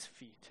hands and his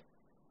feet,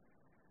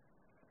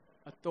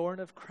 a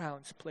thorn of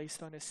crowns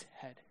placed on his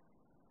head,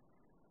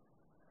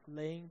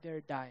 laying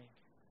there dying.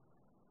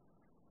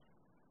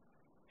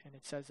 And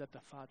it says that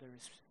the Father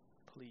is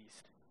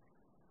pleased.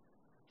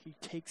 He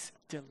takes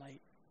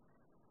delight.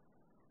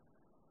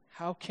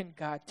 How can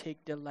God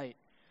take delight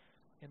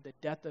in the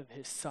death of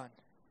his son?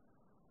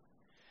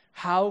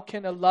 How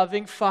can a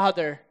loving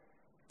Father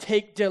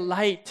take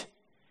delight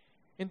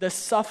in the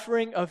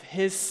suffering of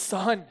his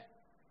son?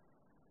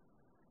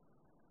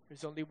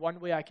 There's only one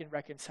way I can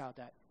reconcile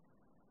that.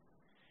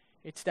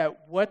 It's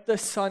that what the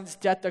son's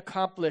death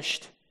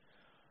accomplished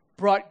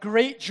brought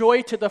great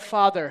joy to the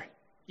Father,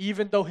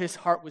 even though his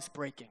heart was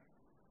breaking.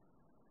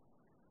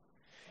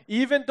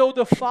 Even though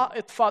the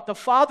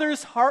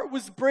Father's heart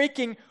was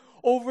breaking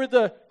over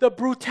the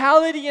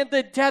brutality and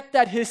the death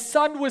that his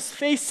son was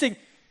facing,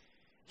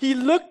 he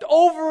looked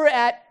over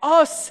at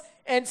us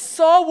and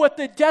saw what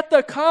the death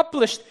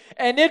accomplished,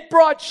 and it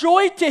brought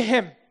joy to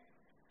him.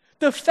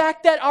 The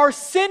fact that our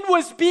sin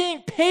was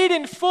being paid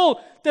in full,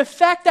 the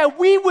fact that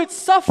we would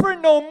suffer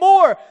no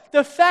more,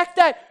 the fact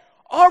that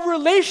our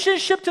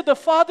relationship to the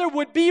Father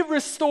would be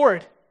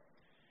restored.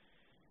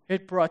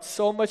 It brought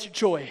so much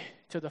joy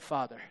to the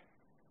Father.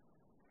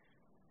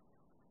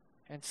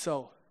 And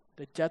so,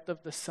 the death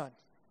of the Son,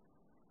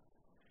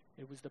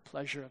 it was the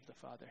pleasure of the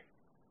Father.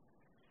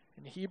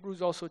 And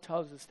Hebrews also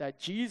tells us that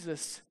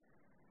Jesus,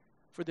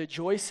 for the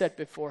joy set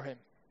before him,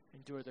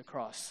 endured the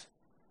cross.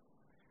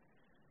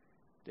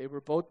 They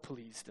were both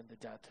pleased in the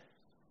death.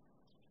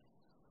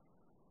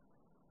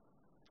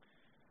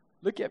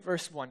 Look at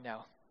verse 1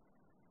 now.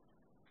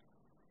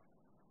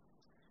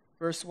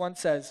 Verse 1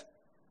 says,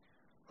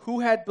 "Who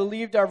had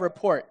believed our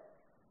report?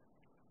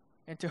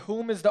 And to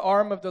whom is the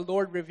arm of the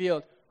Lord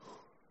revealed?"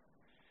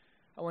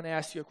 I want to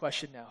ask you a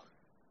question now.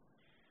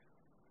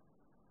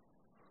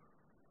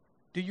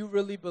 Do you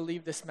really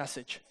believe this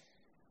message?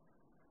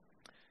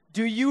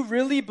 Do you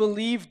really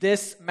believe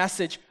this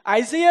message?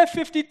 Isaiah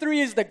 53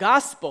 is the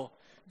gospel.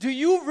 Do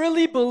you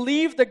really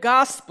believe the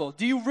gospel?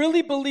 Do you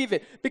really believe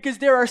it? Because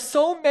there are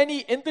so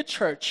many in the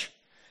church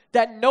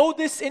that know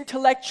this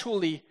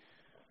intellectually,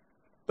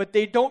 but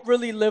they don't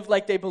really live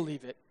like they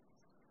believe it.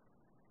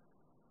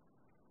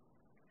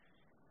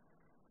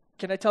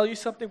 Can I tell you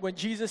something? When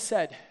Jesus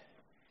said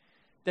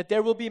that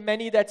there will be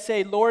many that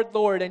say, "Lord,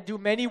 Lord," and do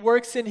many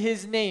works in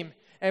his name,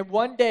 and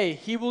one day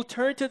he will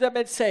turn to them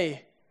and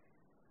say,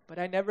 "But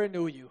I never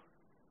knew you."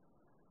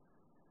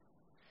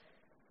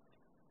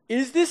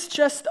 Is this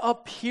just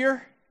up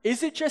here?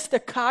 Is it just a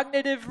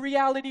cognitive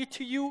reality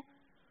to you?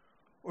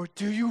 Or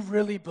do you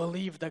really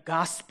believe the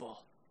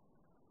gospel?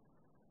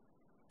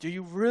 Do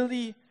you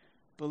really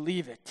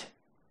believe it?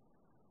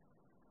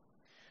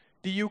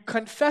 Do you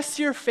confess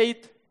your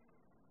faith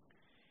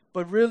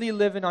but really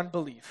live in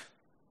unbelief?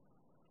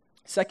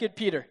 2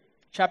 Peter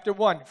chapter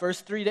 1,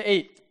 verse 3 to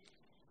 8.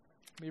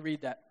 Let me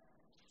read that.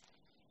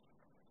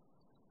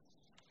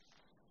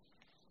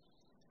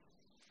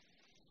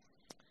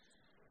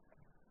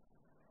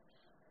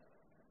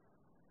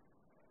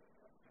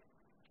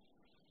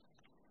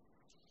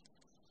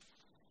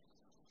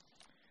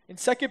 In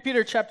 2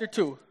 Peter chapter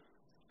 2,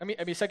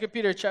 2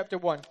 Peter chapter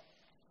 1,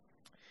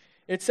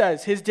 it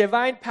says, "His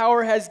divine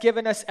power has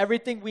given us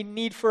everything we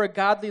need for a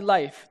godly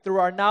life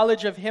through our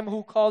knowledge of him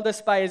who called us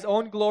by his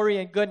own glory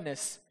and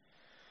goodness.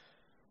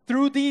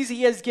 Through these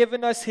he has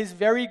given us his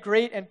very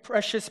great and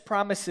precious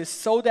promises,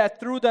 so that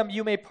through them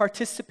you may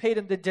participate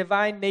in the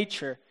divine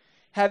nature,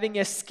 having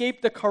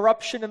escaped the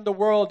corruption in the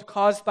world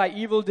caused by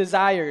evil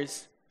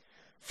desires.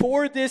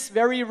 For this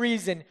very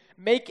reason,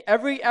 make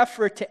every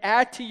effort to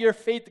add to your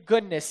faith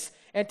goodness,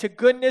 and to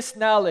goodness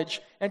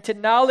knowledge, and to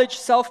knowledge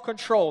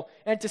self-control,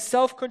 and to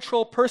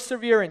self-control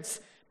perseverance,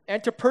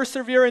 and to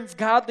perseverance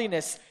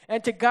godliness,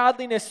 and to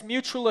godliness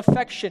mutual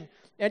affection,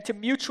 and to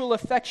mutual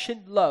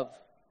affection love.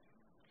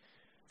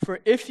 For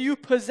if you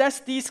possess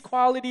these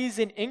qualities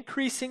in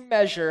increasing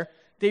measure,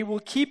 they will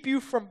keep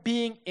you from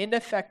being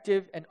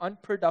ineffective and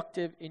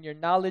unproductive in your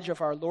knowledge of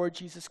our Lord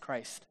Jesus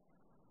Christ."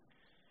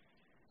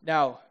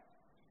 Now,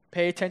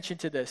 pay attention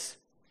to this.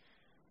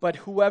 "But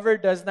whoever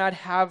does not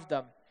have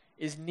them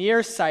is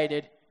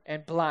nearsighted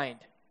and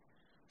blind,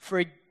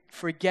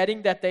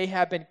 forgetting that they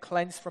have been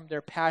cleansed from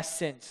their past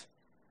sins."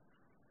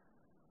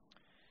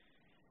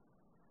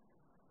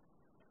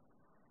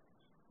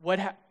 What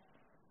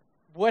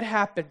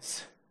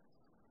happens?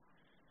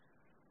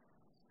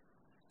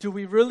 Do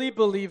we really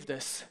believe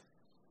this?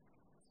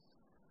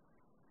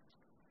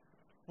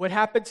 What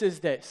happens is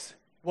this.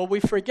 When we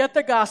forget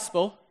the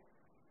gospel,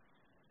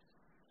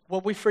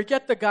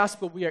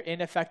 we are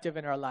ineffective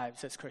in our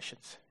lives as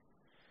Christians.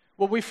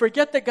 When we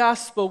forget the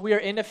gospel, we are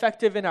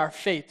ineffective in our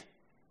faith.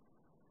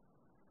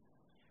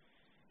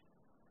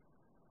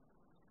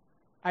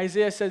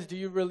 Isaiah says, do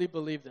you really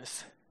believe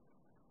this?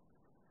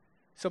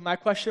 So my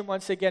question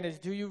once again is,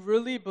 do you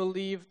really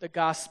believe the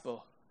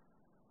gospel?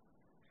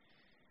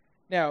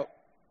 Now,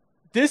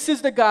 this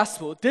is the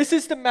gospel. This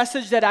is the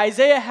message that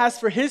Isaiah has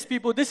for his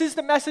people. This is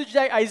the message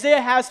that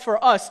Isaiah has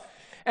for us.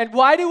 And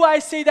why do I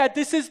say that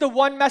this is the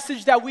one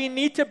message that we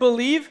need to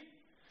believe?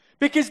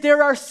 Because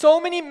there are so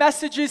many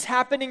messages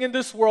happening in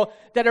this world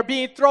that are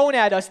being thrown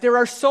at us. There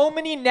are so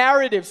many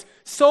narratives,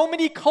 so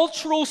many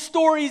cultural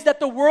stories that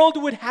the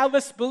world would have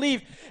us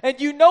believe. And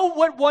you know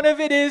what one of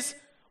it is?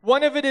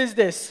 One of it is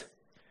this.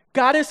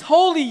 God is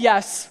holy,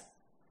 yes,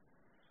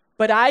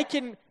 but I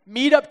can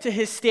meet up to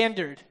his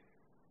standard.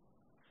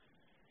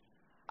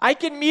 I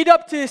can meet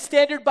up to his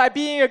standard by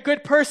being a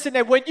good person.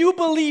 And when you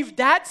believe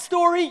that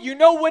story, you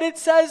know what it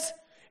says?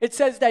 It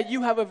says that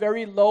you have a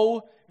very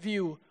low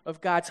view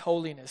of God's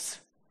holiness.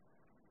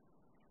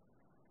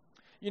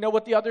 You know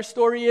what the other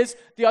story is?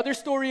 The other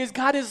story is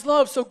God is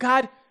love, so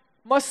God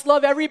must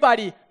love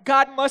everybody.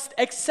 God must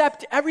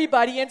accept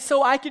everybody, and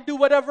so I can do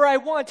whatever I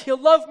want.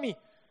 He'll love me.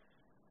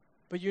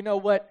 But you know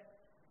what?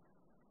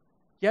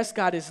 Yes,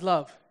 God is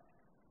love.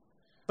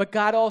 But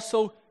God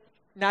also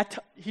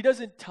He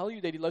doesn't tell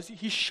you that he loves you.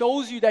 He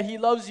shows you that he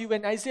loves you.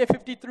 And Isaiah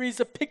 53 is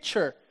a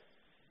picture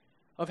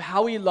of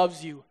how he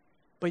loves you.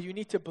 But you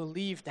need to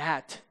believe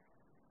that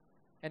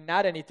and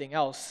not anything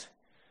else.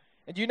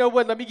 And you know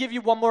what? Let me give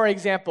you one more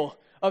example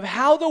of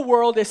how the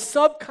world is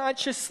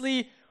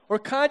subconsciously or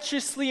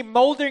consciously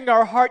molding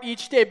our heart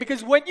each day.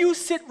 Because when you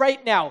sit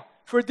right now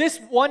for this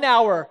 1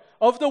 hour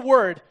of the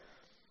Word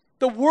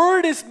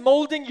is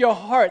molding your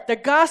heart. The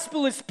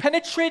gospel is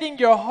penetrating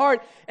your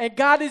heart, and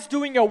God is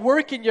doing a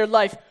work in your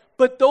life.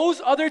 But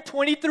those other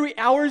 23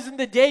 hours in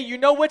the day, you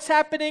know what's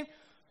happening?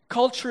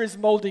 Culture is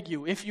molding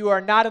you if you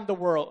are not in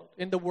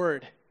the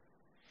Word.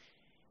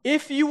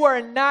 If you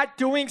are not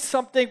doing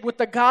something with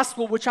the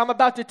gospel, which I'm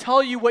about to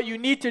tell you what you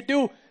need to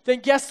do, then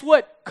guess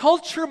what?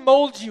 Culture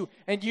molds you.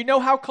 And you know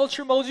how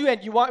culture molds you?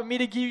 And you want me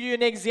to give you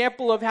an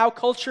example of how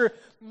culture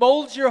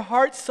molds your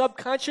heart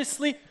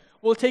subconsciously?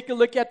 We'll take a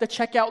look at the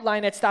checkout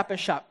line at Stop &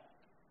 Shop.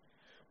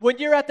 When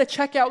you're at the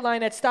checkout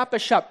line at Stop &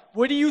 Shop,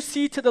 what do you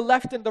see to the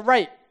left and the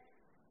right?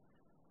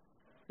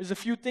 There's a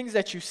few things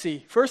that you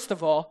see. First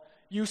of all,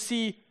 you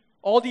see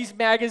all these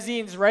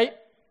magazines, right?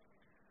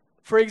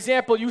 For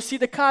example, you see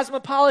the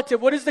Cosmopolitan.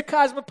 What does the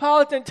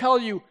Cosmopolitan tell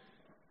you?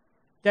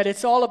 That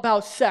it's all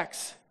about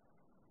sex.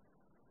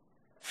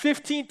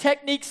 15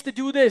 techniques to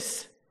do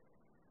this.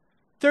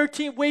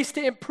 13 ways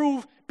to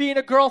improve being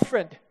a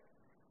girlfriend.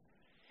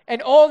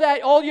 And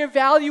all your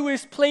value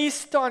is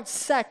placed on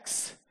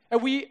sex.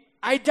 And we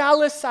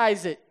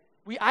idolize it.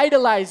 We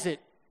idolize it.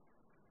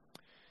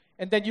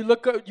 And then you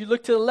look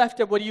to the left,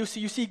 and what do you see?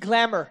 You see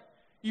glamour.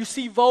 You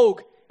see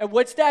Vogue. And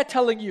what's that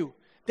telling you?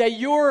 That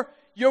your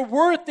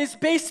worth is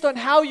based on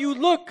how you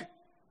look.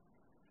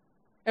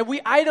 And we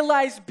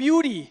idolize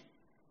beauty.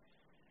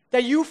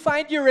 That you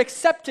find your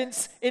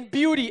acceptance in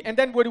beauty. And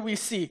then what do we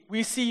see?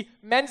 We see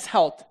men's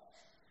health.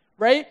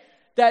 Right?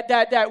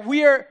 That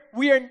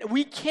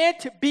we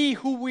can't be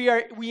who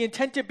we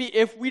intend to be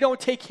if we don't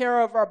take care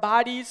of our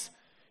bodies.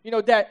 You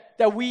know,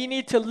 that we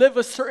need to live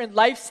a certain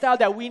lifestyle,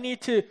 that we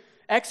need to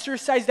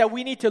exercise, that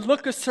we need to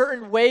look a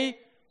certain way.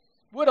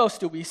 What else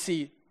do we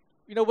see?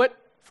 You know what?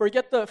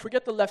 Forget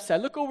the left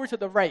side. Look over to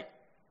the right.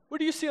 What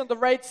do you see on the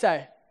right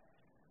side?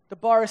 The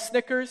bar of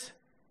Snickers,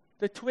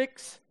 the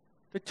Twix,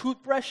 the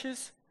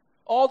toothbrushes,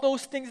 all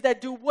those things that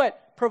do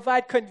what?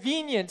 Provide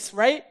convenience,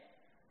 right?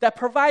 That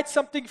provide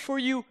something for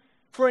you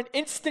for an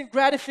instant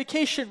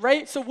gratification,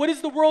 right? So what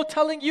is the world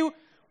telling you?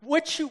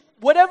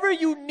 Whatever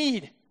you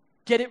need,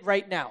 get it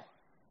right now.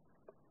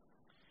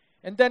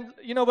 And then,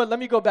 you know what? Let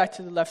me go back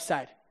to the left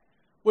side.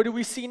 What do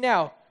we see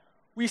now?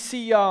 We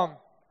see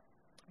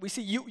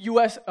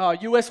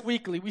U.S.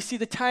 Weekly. We see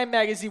the Time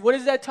magazine. What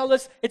does that tell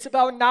us? It's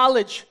about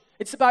knowledge.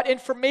 It's about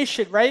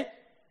information, right?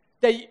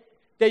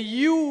 That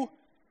your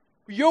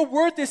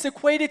worth is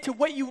equated to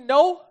what you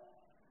know.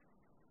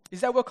 Is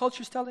that what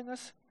culture is telling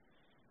us?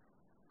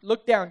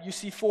 Look down. You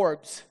see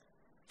Forbes,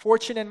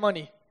 Fortune and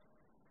Money.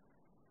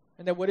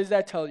 And then what does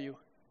that tell you?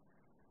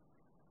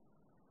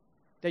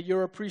 That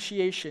your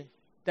appreciation,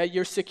 that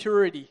your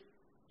security,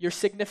 your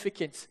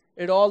significance,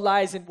 it all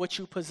lies in what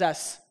you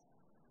possess.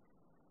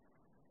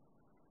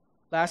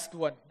 Last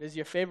one. This is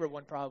your favorite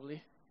one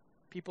probably.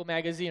 People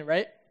magazine,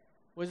 right?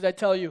 What does that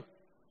tell you?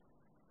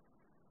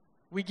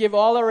 We give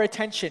all our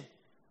attention.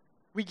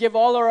 We give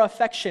all our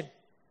affection.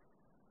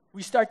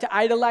 We start to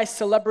idolize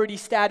celebrity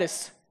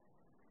status.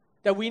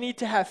 That we need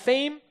to have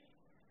fame.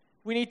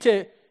 We need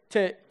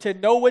to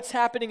know what's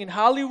happening in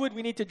Hollywood.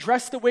 We need to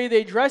dress the way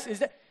they dress.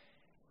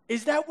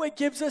 Is that what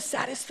gives us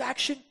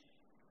satisfaction?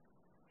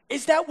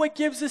 Is that what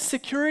gives us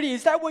security?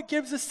 Is that what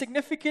gives us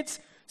significance?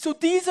 So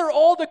these are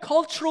all the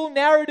cultural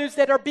narratives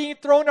that are being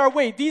thrown our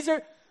way.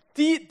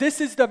 This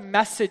is the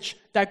message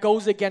that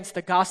goes against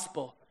the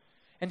gospel.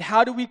 And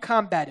how do we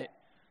combat it?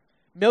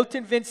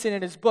 Milton Vincent,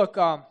 in his book,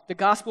 The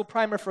Gospel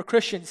Primer for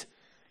Christians,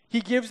 he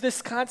gives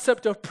this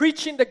concept of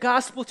preaching the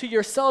gospel to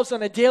yourselves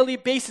on a daily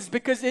basis,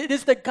 because it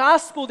is the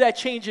gospel that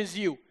changes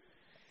you.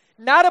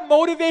 Not a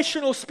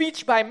motivational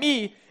speech by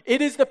me.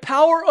 It is the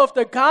power of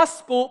the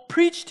gospel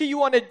preached to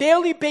you on a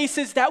daily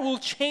basis that will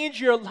change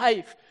your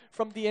life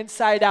from the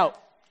inside out.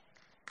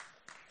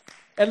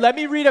 And let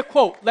me read a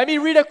quote. Let me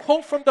read a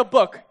quote from the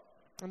book.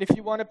 And if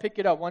you want to pick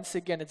it up, once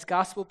again, it's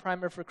Gospel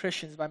Primer for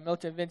Christians by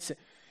Milton Vincent.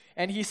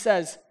 And he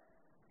says,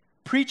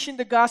 preaching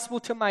the gospel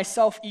to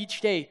myself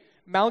each day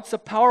mounts a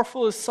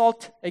powerful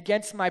assault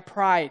against my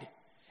pride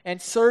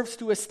and serves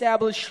to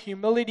establish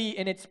humility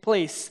in its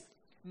place.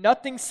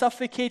 Nothing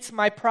suffocates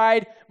my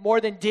pride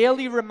more than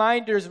daily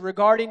reminders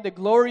regarding the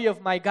glory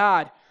of my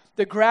God,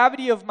 the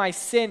gravity of my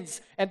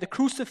sins, and the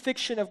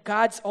crucifixion of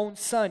God's own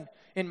Son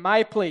in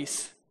my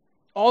place.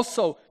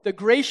 Also, the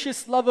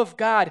gracious love of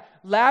God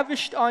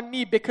lavished on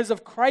me because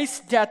of Christ's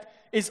death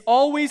is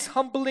always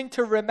humbling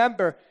to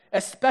remember,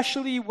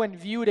 especially when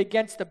viewed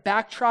against the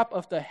backdrop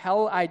of the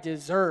hell I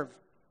deserve.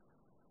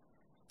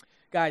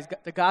 Guys,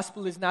 the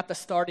gospel is not the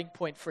starting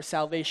point for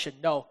salvation.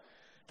 No.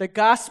 The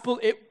gospel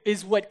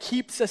is what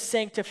keeps us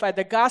sanctified.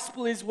 The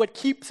gospel is what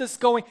keeps us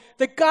going.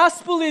 The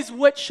gospel is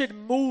what should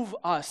move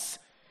us.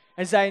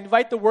 As I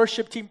invite the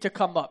worship team to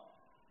come up.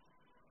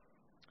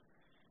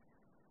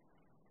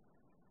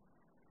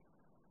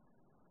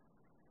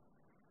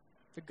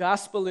 The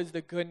gospel is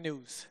the good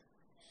news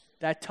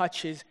that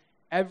touches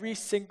every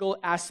single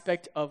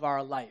aspect of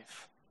our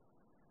life.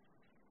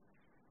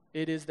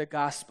 It is the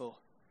gospel.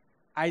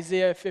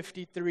 Isaiah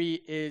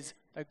 53 is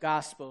the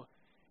gospel.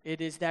 It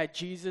is that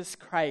Jesus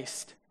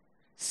Christ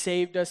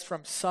saved us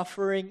from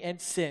suffering and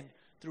sin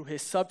through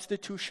his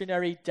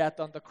substitutionary death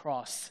on the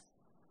cross.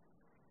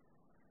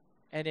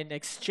 And in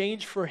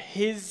exchange for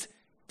his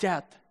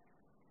death,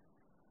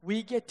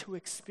 we get to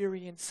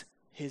experience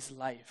his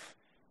life.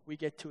 We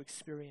get to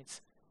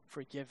experience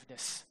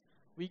forgiveness.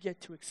 We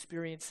get to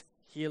experience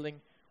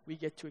healing. We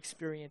get to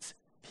experience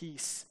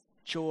peace,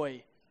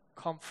 joy,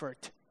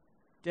 comfort.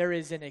 There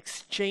is an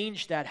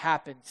exchange that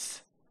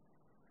happens.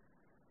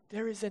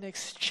 There is an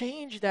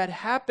exchange that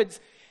happens,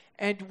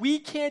 and we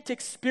can't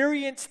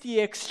experience the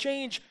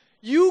exchange.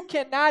 You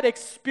cannot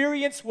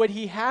experience what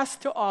he has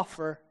to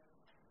offer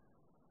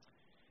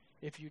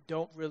if you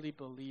don't really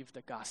believe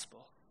the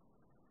gospel.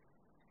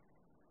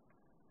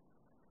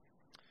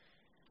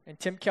 And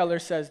Tim Keller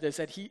says this,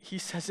 and he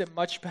says it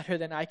much better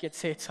than I can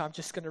say it, so I'm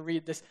just going to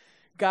read this.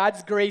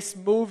 God's grace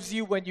moves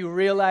you when you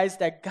realize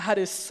that God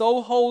is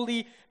so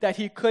holy that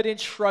he couldn't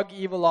shrug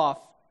evil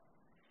off.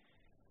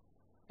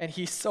 And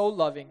he's so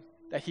loving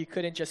that he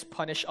couldn't just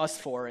punish us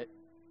for it.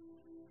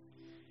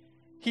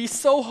 He's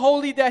so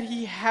holy that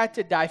he had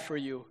to die for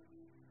you.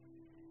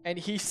 And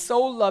he's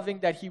so loving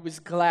that he was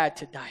glad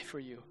to die for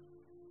you.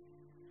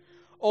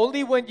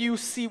 Only when you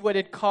see what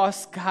it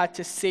costs God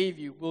to save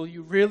you will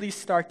you really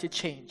start to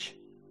change.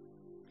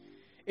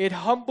 It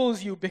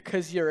humbles you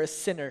because you're a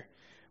sinner,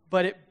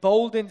 but it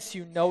boldens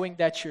you knowing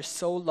that you're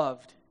so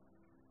loved.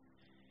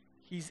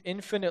 He's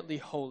infinitely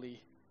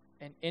holy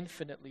and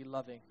infinitely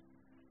loving,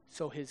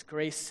 so his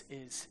grace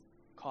is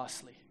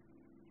costly.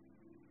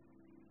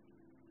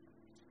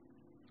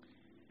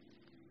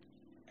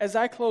 As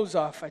I close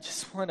off, I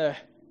just want to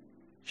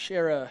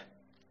share a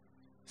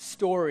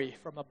story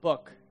from a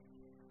book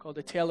called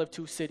A Tale of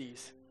Two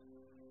Cities.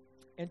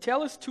 And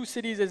Tale of Two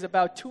Cities is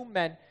about two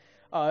men,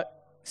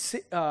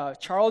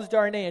 Charles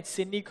Darnay and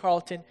Sidney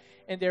Carleton,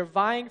 and they're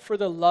vying for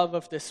the love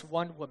of this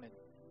one woman.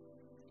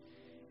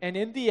 And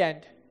in the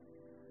end,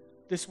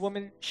 this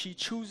woman, she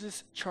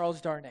chooses Charles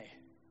Darnay.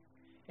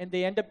 And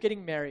they end up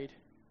getting married,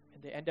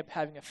 and they end up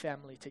having a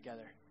family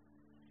together.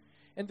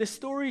 And the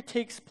story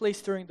takes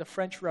place during the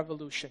French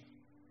Revolution.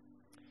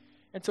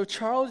 And so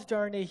Charles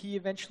Darnay, he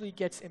eventually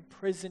gets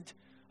imprisoned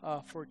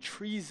for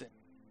treason.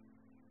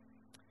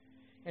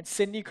 And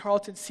Sidney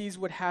Carleton sees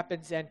what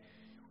happens, and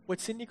what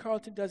Sidney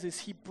Carleton does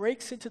is he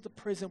breaks into the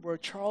prison where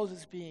Charles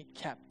is being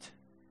kept.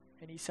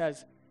 And he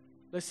says,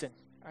 listen,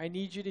 I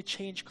need you to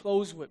change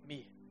clothes with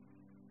me.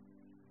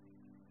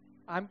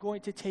 I'm going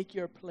to take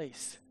your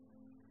place.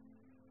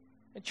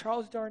 And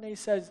Charles Darnay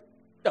says,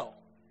 no,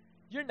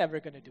 you're never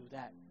going to do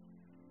that.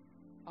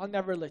 I'll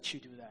never let you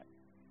do that.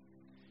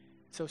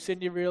 So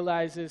Sidney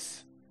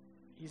realizes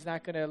he's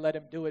not going to let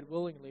him do it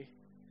willingly.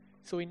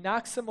 So he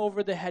knocks him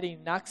over the head, he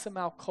knocks him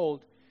out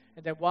cold.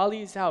 And then while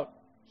he's out,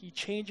 he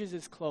changes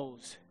his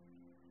clothes.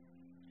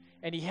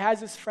 And he has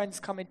his friends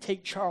come and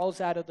take Charles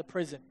out of the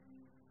prison.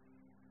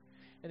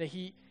 And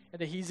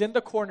then he's in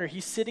the corner,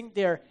 he's sitting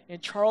there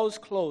in Charles'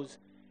 clothes.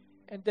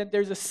 And then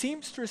there's a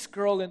seamstress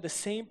girl in the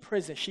same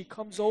prison. She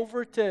comes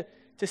over to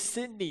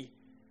Sidney.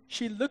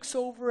 She looks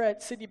over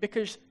at Sidney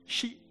because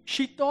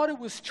she thought it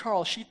was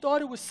Charles. She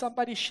thought it was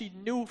somebody she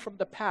knew from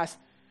the past.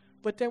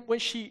 But then when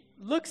she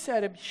looks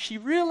at him, she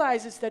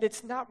realizes that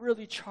it's not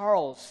really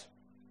Charles.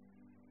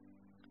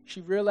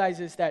 She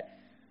realizes that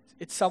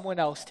it's someone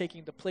else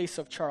taking the place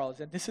of Charles.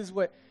 And this is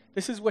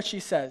what she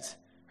says.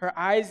 Her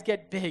eyes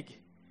get big,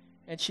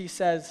 and she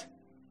says,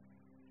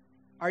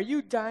 "Are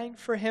you dying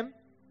for him?"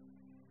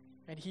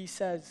 And he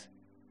says,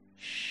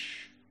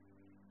 "Shh,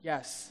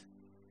 yes,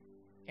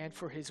 and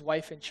for his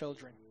wife and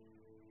children."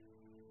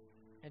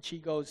 And she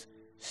goes,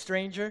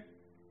 "Stranger,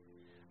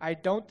 I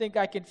don't think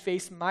I can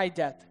face my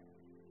death,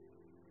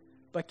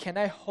 but can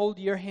I hold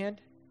your hand?"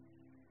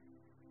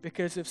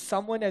 Because if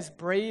someone as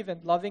brave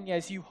and loving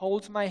as you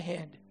holds my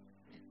hand,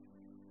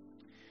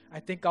 I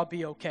think I'll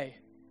be okay.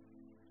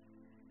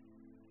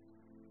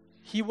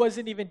 He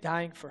wasn't even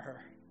dying for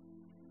her,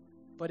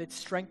 but it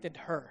strengthened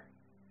her.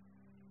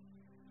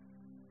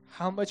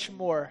 How much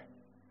more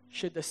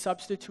should the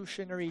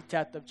substitutionary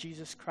death of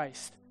Jesus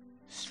Christ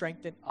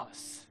strengthen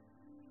us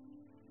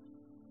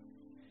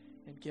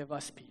and give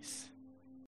us peace?